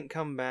he didn't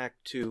come back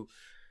to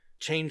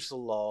change the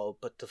law,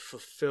 but to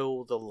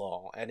fulfill the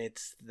law. And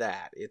it's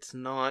that. It's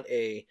not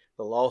the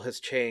law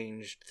has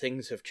changed,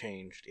 things have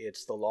changed.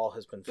 It's the law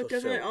has been fulfilled. But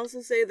doesn't it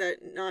also say that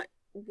not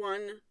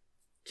one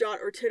jot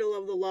or tittle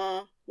of the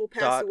law will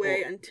pass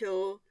away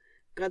until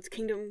God's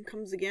kingdom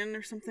comes again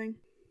or something?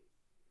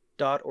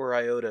 Dot or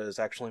iota is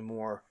actually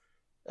more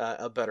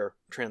a better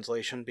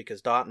translation,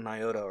 because dot and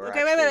iota are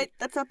wait.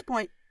 That's not the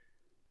point.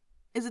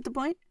 Is it the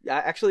point?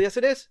 Actually, yes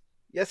it is.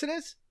 Yes it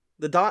is.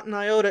 The dot and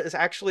iota is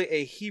actually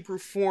a Hebrew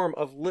form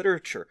of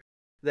literature.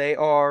 They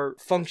are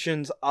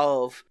functions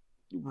of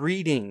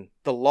reading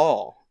the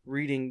law,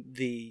 reading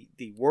the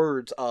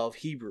words of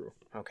Hebrew,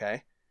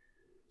 okay?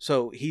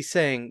 So he's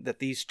saying that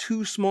these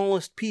 2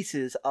 smallest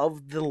pieces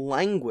of the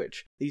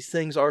language, these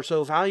things are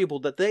so valuable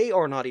that they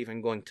are not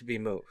even going to be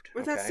moved.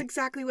 But that's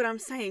exactly what I'm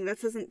saying.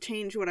 That doesn't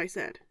change what I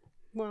said.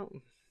 Well,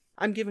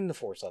 I'm giving the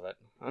force of it.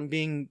 I'm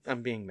being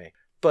me.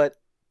 But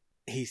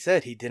he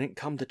said he didn't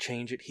come to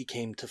change it, he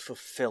came to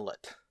fulfill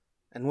it.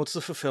 And what's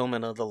the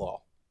fulfillment of the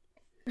law?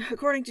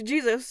 According to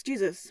Jesus.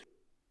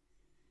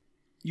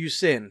 You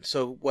sin,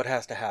 so what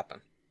has to happen?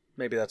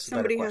 Maybe that's the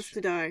better question. Somebody has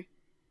to die.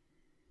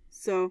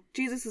 So,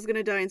 Jesus is going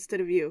to die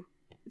instead of you.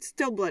 It's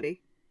still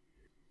bloody.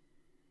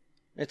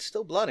 It's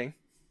still bloody.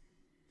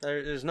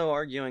 There's no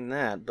arguing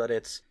that, but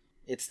it's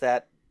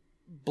that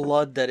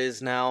blood that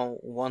is now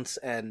once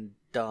and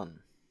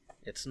done.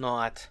 It's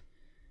not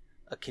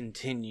a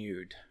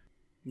continued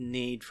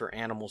need for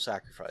animal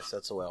sacrifice.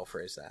 That's the way I'll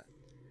phrase that.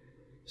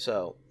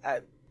 So,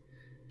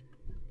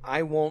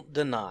 I won't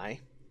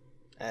deny,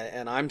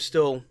 and I'm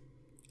still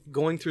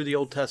going through the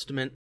Old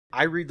Testament.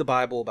 I read the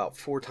Bible about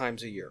 4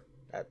 times a year.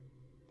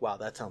 Wow,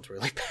 that sounds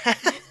really bad.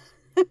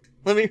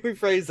 Let me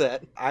rephrase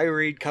that. I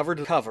read cover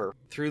to cover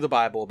through the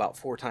Bible about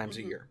 4 times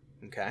a year,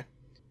 okay?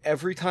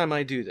 Every time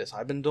I do this,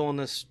 I've been doing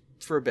this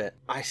for a bit,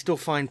 I still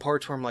find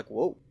parts where I'm like,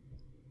 whoa,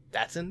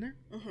 That's in there?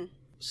 Mm-hmm.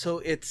 So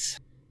it's,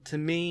 to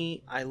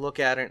me, I look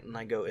at it and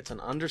I go, it's an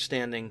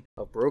understanding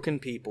of broken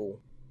people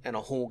and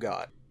a whole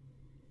God.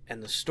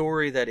 And the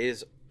story that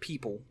is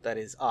people, that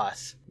is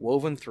us,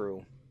 woven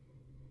through,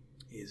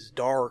 is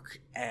dark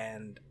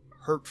and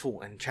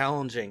hurtful and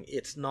challenging.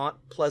 It's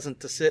not pleasant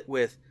to sit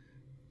with.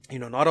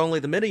 Not only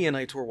the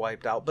Midianites were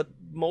wiped out, but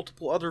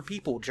multiple other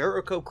people.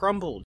 Jericho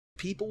crumbled.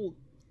 People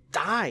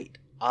died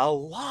a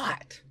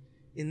lot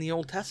in the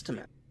Old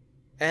Testament.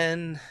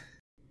 And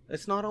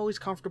it's not always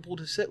comfortable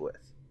to sit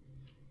with.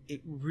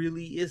 It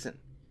really isn't.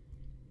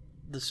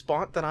 The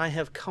spot that I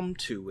have come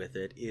to with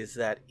it is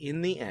that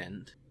in the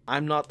end,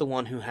 I'm not the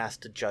one who has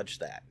to judge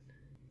that.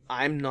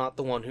 I'm not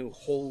the one who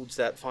holds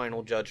that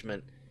final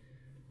judgment.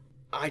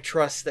 I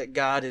trust that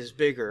God is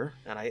bigger,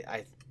 and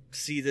I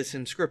see this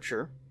in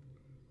Scripture,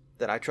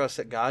 that I trust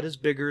that God is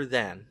bigger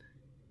than,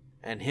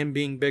 and Him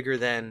being bigger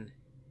than,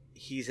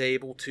 He's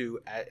able to,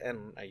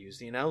 and I used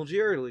the analogy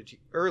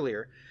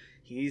earlier,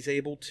 He's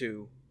able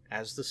to,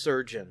 as the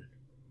surgeon,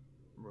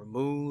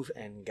 remove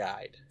and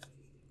guide.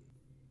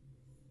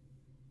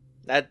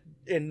 That,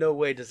 in no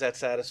way does that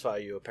satisfy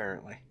you,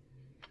 apparently.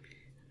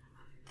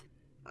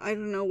 I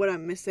don't know what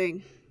I'm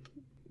missing.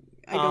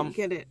 I don't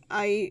get it.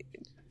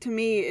 To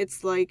me,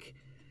 it's like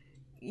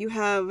you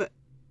have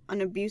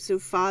an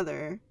abusive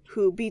father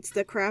who beats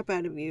the crap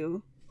out of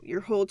you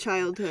your whole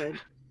childhood,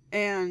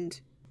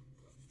 and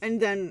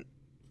then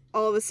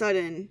all of a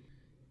sudden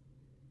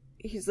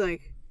he's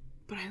like,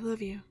 but I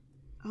love you.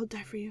 I'll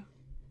die for you.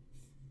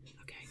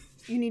 Okay.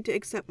 You need to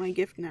accept my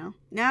gift now.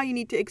 Now you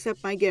need to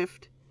accept my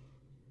gift,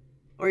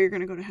 or you're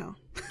gonna go to hell.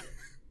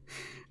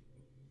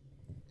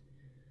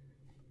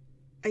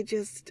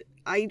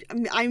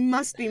 I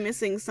must be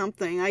missing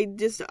something. I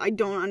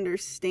don't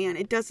understand.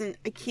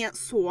 I can't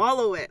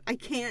swallow it. I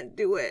can't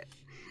do it.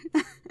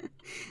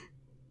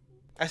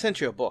 I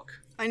sent you a book.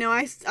 I know,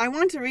 I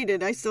want to read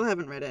it. I still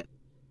haven't read it.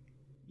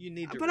 You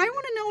need to But read I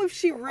want to know if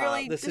she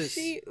really,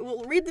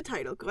 well, read the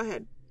title. Go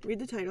ahead. Read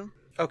the title.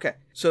 Okay,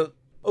 so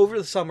over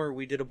the summer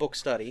we did a book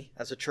study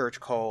as a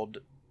church called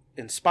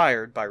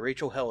Inspired by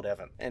Rachel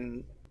Heldeven.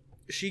 And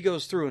she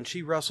goes through and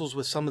she wrestles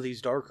with some of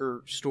these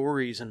darker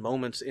stories and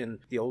moments in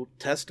the Old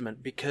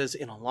Testament because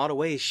in a lot of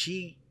ways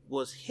she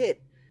was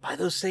hit by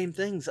those same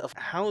things of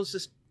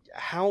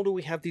how do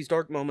we have these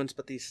dark moments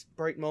but these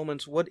bright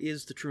moments? What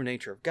is the true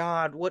nature of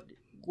God? What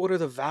are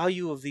the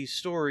value of these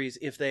stories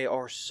if they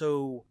are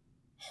so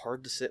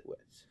hard to sit with?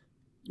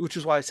 Which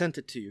is why I sent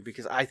it to you,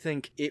 because I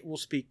think it will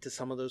speak to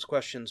some of those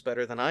questions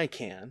better than I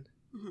can.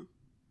 Mm-hmm.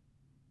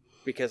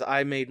 Because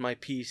I made my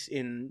piece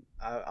in,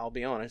 I'll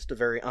be honest, a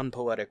very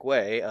unpoetic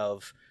way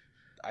of,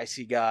 I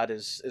see God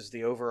as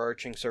the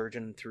overarching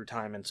surgeon through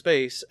time and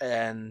space,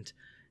 and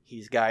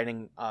He's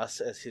guiding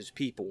us as His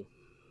people,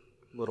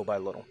 little by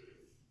little.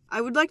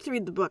 I would like to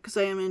read the book because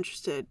I am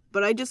interested,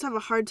 but I just have a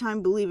hard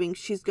time believing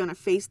she's going to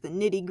face the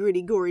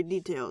nitty-gritty, gory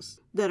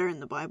details that are in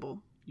the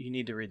Bible. You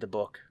need to read the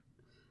book.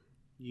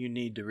 You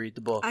need to read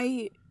the book.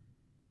 I'm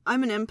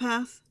an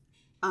empath.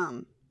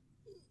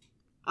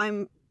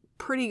 I'm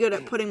pretty good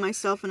at putting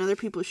myself in other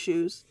people's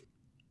shoes,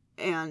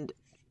 and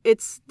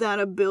it's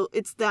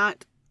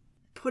that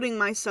putting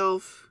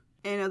myself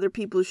in other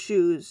people's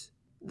shoes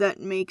that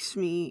makes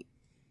me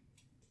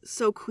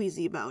so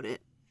queasy about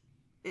it.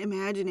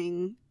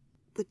 Imagining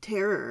the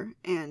terror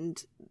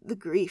and the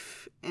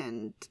grief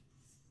and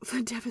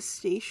the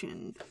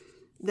devastation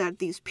that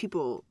these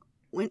people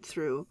went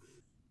through.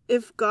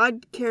 If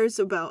God cares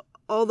about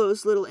all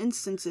those little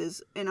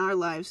instances in our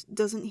lives,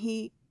 doesn't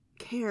He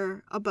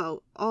care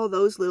about all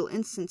those little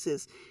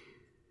instances?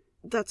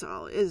 That's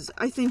all.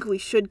 I think we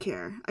should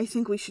care. I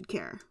think we should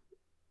care.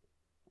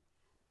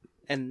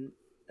 And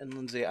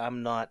Lindsay,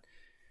 I'm not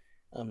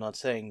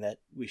saying that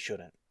we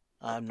shouldn't.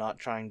 I'm not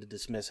trying to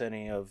dismiss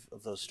any of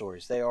those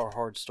stories. They are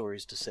hard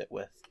stories to sit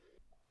with.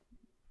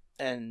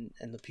 And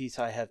the piece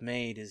I have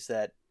made is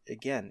that,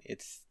 again,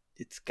 it's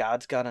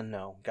God's got to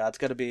know. God's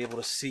got to be able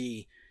to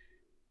see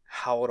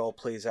how it all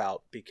plays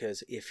out,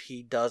 because if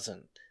he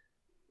doesn't,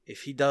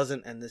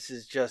 and this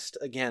is just,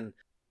 again,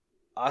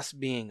 us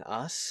being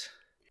us,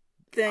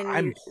 then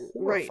I'm horrified.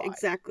 Right,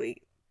 exactly.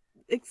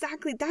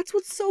 That's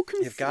what's so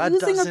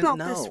confusing about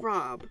this,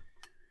 Rob.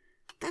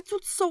 That's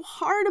what's so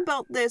hard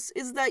about this,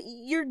 is that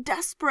you're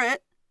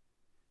desperate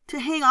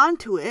to hang on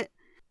to it.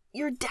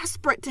 You're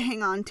desperate to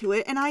hang on to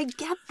it, and I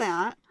get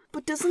that.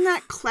 But doesn't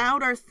that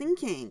cloud our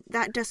thinking,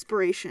 that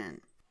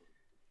desperation?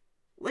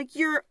 Like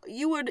you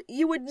would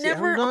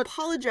never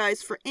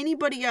apologize for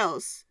anybody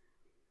else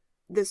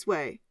this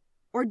way,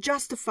 or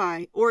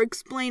justify or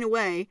explain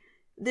away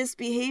this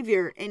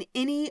behavior in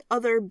any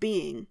other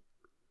being.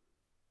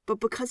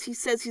 But because he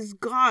says he's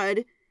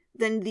God,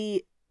 then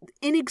the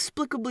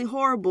inexplicably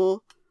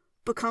horrible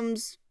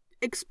becomes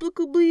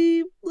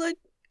explicably, like,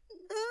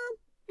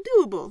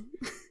 doable.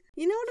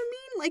 You know what I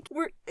mean? Like,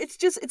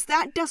 it's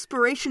that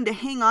desperation to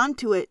hang on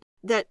to it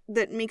that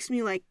makes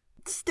me, like,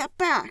 step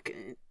back.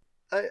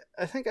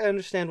 I think I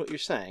understand what you're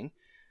saying.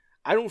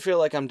 I don't feel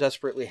like I'm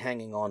desperately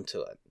hanging on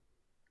to it.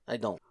 I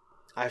don't.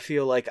 I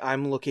feel like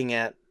I'm looking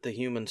at the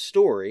human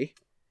story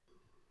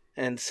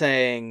and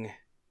saying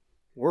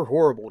we're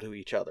horrible to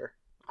each other.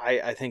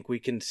 I think we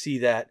can see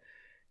that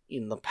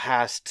in the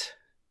past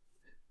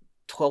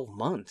 12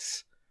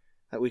 months,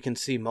 that we can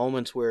see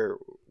moments where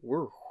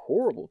we're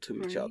horrible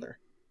to each other.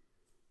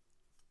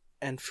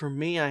 And for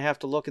me, I have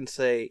to look and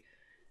say,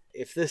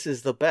 if this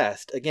is the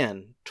best,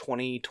 again,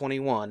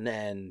 2021,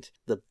 and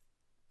the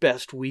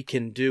best we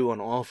can do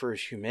and offer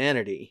as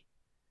humanity,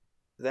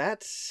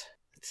 it's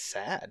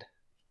sad.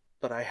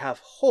 But I have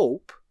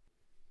hope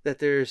that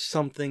there's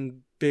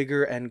something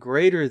bigger and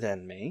greater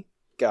than me,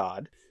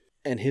 God,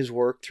 and his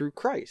work through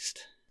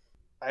Christ.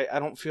 I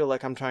don't feel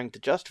like I'm trying to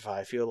justify.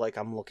 I feel like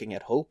I'm looking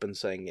at hope and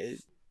saying,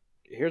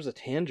 here's a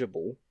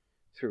tangible,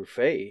 through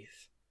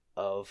faith,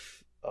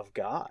 of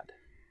God.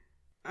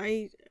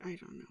 I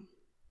don't know.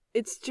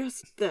 It's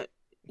just that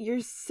you're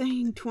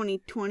saying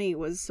 2020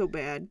 was so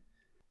bad.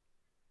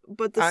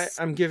 But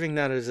I'm giving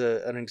that as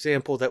an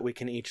example that we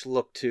can each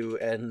look to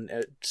and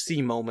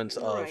see moments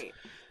of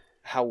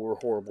how we're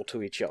horrible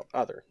to each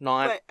other.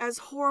 But as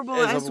horrible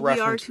as we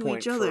are to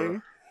each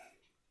other,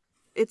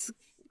 it's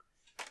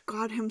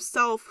God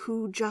himself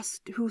who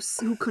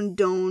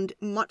condoned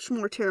much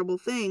more terrible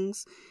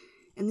things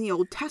in the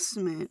Old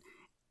Testament.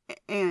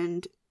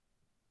 And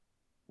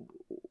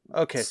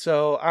okay,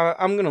 so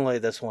I'm going to lay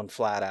this one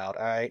flat out,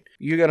 all right?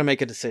 You got to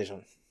make a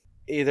decision.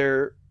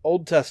 Either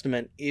Old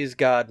Testament is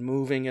God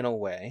moving in a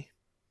way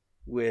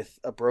with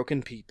a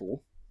broken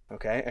people,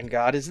 okay, and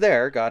God is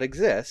there, God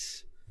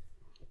exists,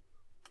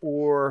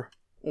 or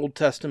Old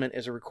Testament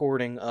is a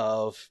recording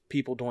of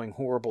people doing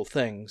horrible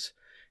things,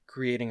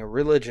 creating a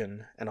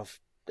religion and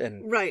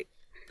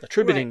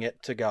attributing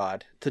it to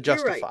God to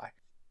justify.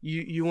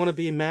 You want to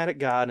be mad at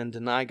God and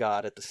deny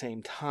God at the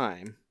same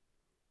time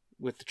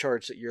with the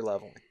charge that you're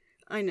leveling.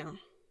 I know.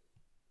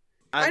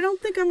 I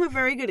don't think I'm a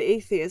very good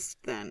atheist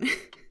then.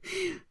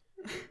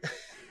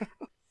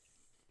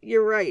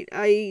 You're right.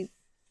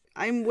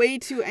 I'm way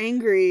too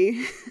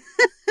angry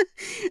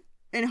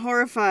and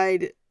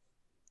horrified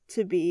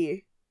to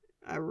be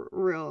a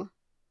real.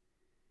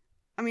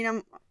 I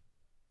mean,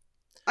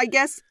 I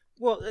guess.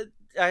 Well,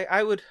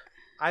 I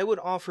would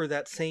offer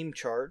that same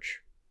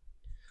charge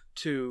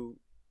to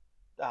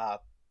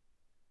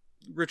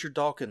Richard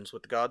Dawkins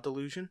with the God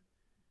Delusion,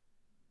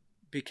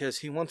 because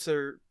he wants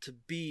there to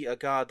be a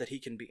God that he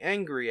can be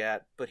angry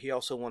at, but he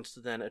also wants to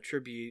then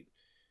attribute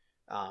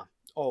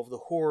all of the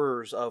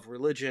horrors of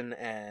religion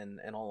and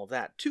all of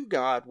that to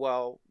God,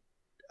 while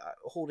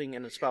holding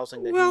and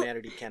espousing that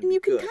humanity can be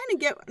good. You can kind of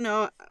get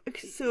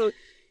so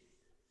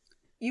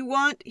you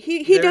want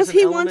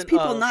he wants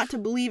people not to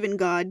believe in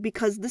God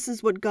because this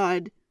is what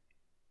God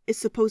is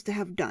supposed to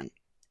have done,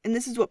 and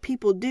this is what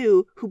people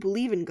do who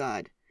believe in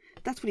God.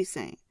 That's what he's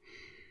saying.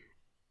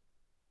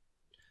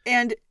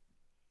 And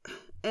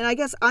I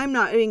guess I'm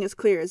not being as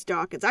clear as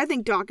Dawkins. I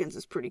think Dawkins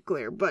is pretty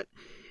clear, but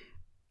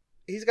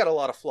he's got a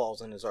lot of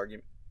flaws in his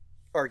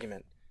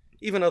argument.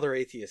 Even other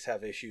atheists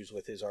have issues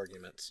with his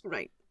arguments.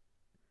 Right.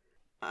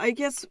 I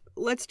guess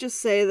let's just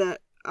say that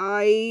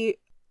I'm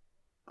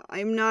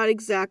not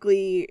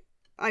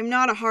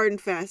a hard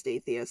and fast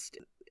atheist.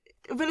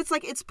 But it's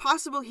like, it's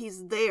possible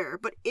he's there,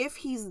 but if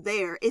he's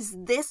there, is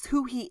this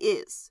who he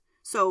is?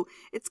 So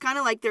it's kind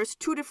of like there's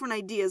two different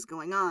ideas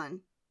going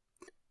on.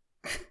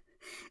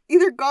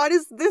 Either God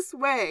is this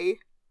way,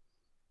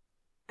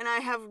 and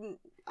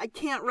I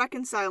can't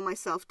reconcile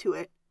myself to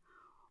it,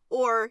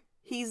 or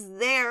he's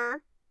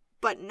there,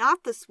 but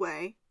not this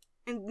way,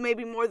 and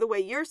maybe more the way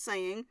you're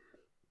saying,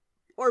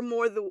 or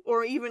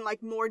even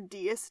like more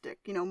deistic,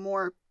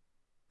 more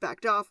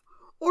backed off,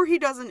 or he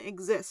doesn't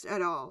exist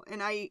at all.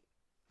 And I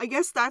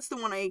guess that's the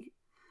one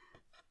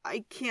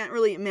I can't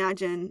really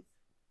imagine.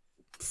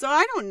 So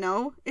I don't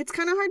know. It's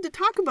kind of hard to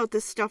talk about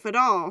this stuff at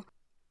all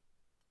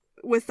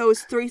with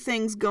those three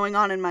things going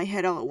on in my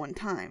head all at one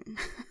time.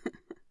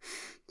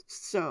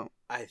 So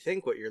I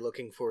think what you're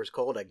looking for is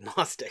called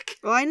agnostic.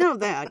 Well, I know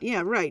that.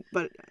 Yeah, right.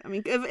 But I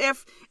mean,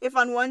 if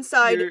on one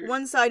side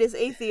is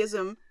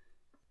atheism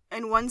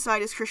and one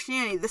side is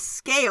Christianity, the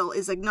scale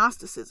is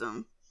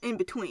agnosticism in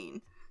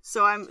between.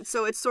 So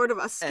it's sort of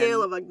a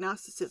scale of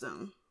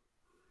agnosticism.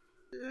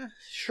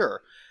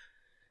 Sure.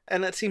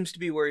 And that seems to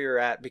be where you're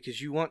at,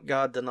 because you want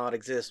God to not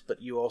exist,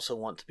 but you also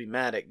want to be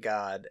mad at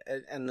God.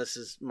 And this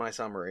is my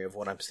summary of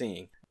what I'm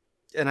seeing.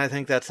 And I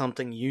think that's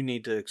something you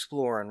need to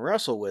explore and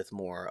wrestle with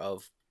more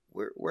of,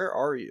 where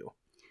are you?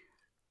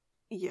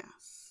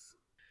 Yes.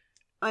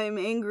 I am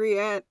angry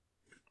at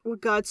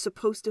what God's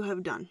supposed to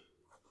have done.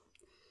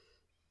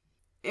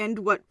 And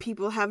what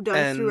people have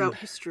done throughout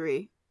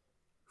history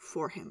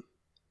for him.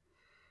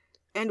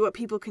 And what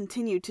people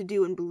continue to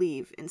do and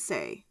believe and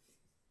say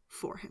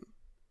for him.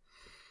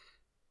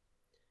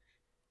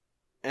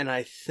 And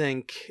I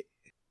think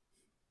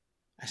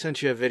I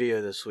sent you a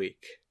video this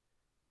week.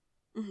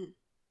 Mm-hmm.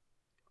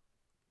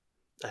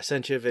 I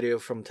sent you a video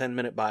from 10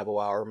 Minute Bible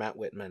Hour, Matt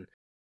Whitman,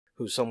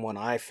 who's someone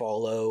I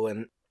follow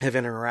and have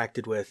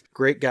interacted with.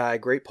 Great guy,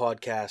 great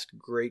podcast,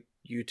 great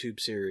YouTube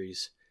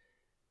series.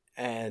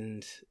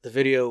 And the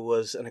video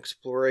was an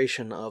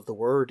exploration of the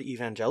word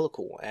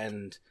evangelical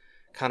and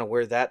kind of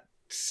where that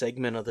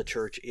segment of the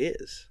church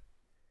is.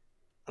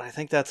 And I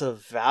think that's a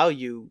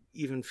value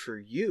even for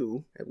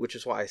you, which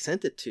is why I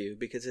sent it to you,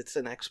 because it's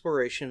an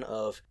exploration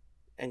of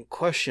and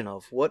question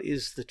of what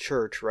is the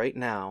church right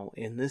now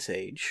in this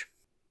age,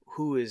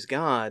 who is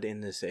God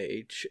in this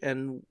age,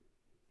 and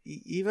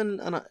even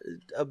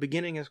a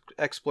beginning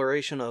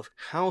exploration of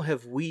how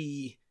have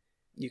we,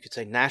 you could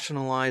say,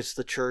 nationalized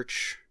the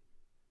church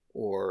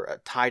or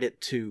tied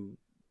it to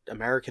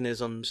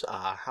Americanisms.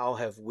 How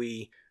have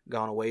we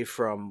gone away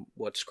from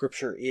what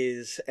Scripture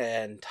is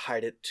and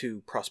tied it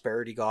to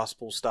prosperity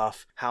gospel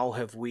stuff? How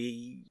have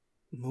we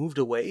moved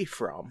away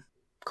from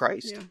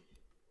Christ? Yeah.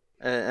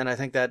 And I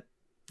think that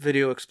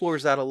video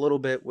explores that a little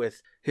bit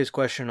with his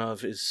question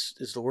of, is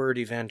the word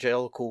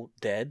evangelical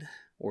dead,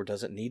 or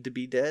does it need to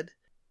be dead?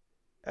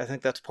 I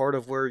think that's part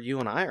of where you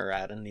and I are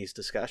at in these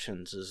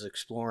discussions, is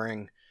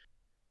exploring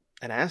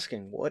and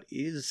asking, what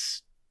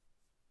is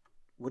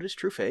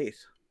true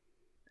faith?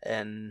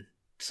 And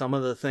some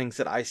of the things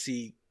that I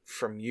see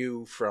from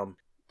you, from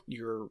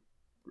your,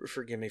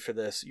 forgive me for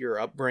this, your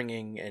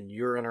upbringing and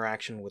your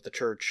interaction with the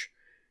church,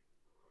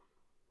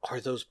 are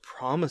those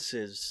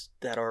promises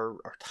that are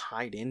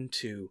tied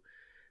into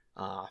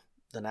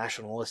the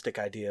nationalistic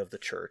idea of the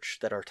church,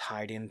 that are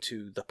tied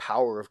into the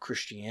power of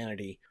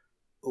Christianity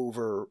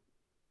over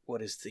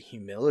what is the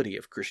humility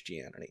of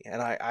Christianity.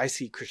 And I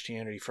see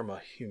Christianity from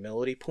a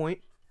humility point,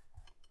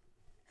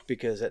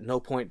 because at no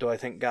point do I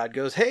think God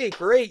goes, hey,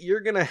 great, you're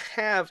going to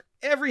have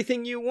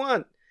everything you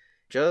want.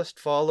 Just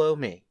follow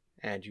me.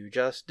 And you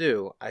just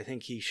do. I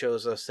think he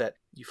shows us that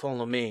you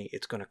follow me,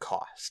 it's going to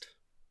cost.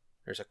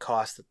 There's a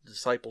cost that the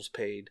disciples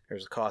paid.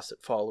 There's a cost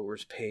that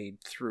followers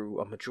paid through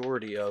a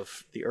majority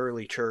of the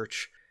early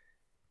church.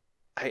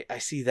 I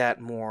see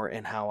that more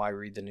in how I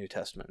read the New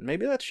Testament.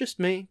 Maybe that's just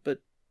me,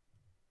 but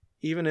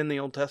even in the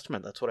Old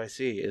Testament, that's what I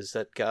see, is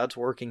that God's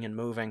working and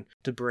moving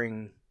to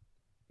bring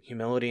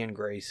humility and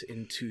grace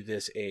into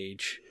this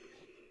age,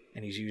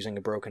 and he's using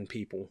a broken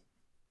people.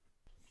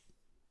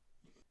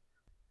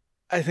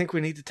 I think we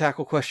need to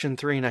tackle question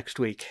 3 next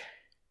week.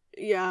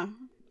 Yeah.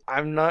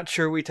 I'm not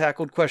sure we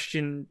tackled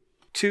question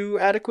 2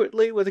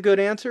 adequately with a good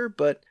answer,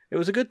 but it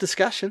was a good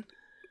discussion.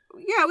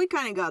 Yeah, we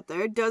kind of got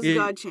there. Does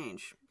God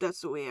change?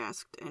 That's what we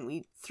asked, and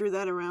we threw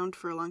that around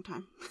for a long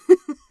time.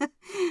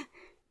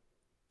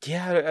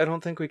 Yeah, I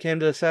don't think we came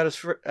to a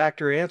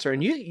satisfactory answer.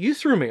 And you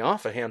threw me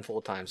off a handful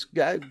of times.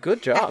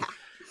 Good job.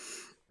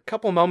 A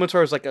couple of moments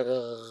where I was like,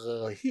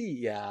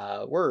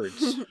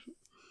 words.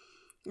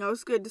 No, it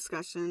was a good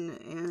discussion,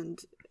 and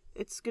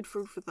it's good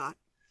food for thought.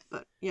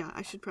 But yeah,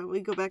 I should probably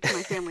go back to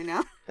my family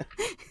now.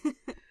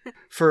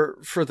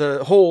 For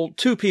the whole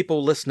 2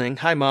 people listening,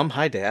 hi Mom,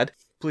 hi Dad,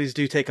 please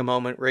do take a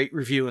moment, rate,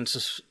 review, and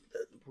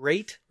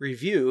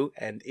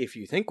and if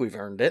you think we've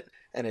earned it,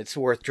 and it's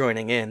worth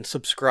joining in,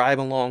 subscribe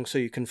along so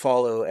you can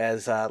follow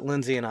as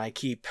Lindsay and I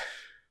keep,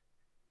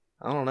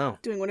 I don't know,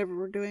 doing whatever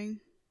we're doing.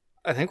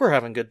 I think we're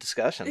having good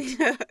discussions.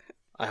 Yeah.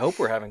 I hope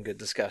we're having good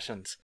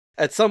discussions.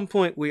 At some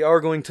point, we are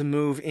going to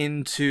move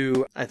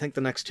into, I think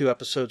the next 2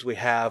 episodes we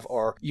have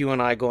are you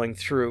and I going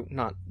through,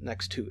 not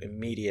next 2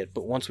 immediate,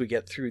 but once we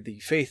get through the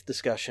faith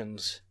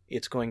discussions,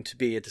 it's going to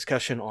be a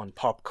discussion on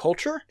pop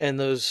culture and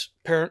those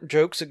parent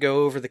jokes that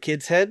go over the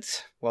kids'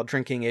 heads while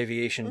drinking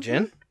aviation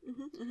gin.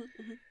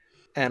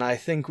 And I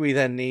think we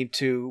then need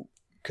to,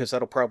 because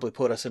that'll probably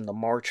put us into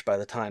March by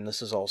the time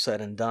this is all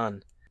said and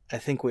done, I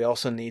think we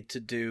also need to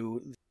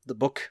do the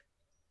book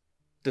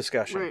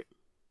discussion. Right.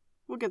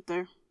 We'll get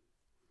there.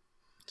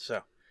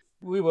 So,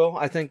 we will.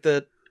 I think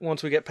that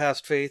once we get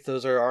past faith,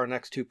 those are our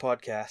next 2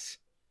 podcasts.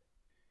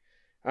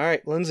 All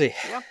right, Lindsay.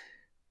 Yep.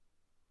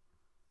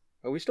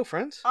 Are we still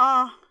friends?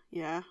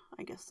 Yeah,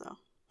 I guess so.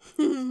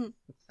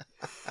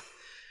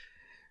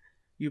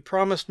 You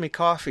promised me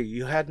coffee.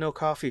 You had no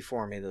coffee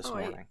for me this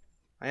morning. Wait.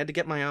 I had to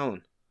get my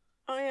own.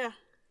 Oh, yeah.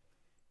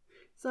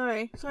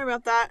 Sorry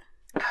about that.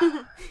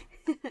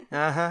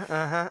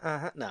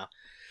 No,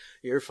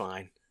 you're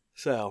fine.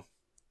 So,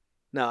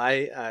 no,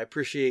 I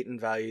appreciate and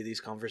value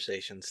these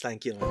conversations.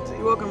 Thank you, Lindsay.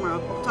 You're welcome,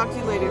 Rob. Talk to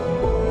you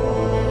later.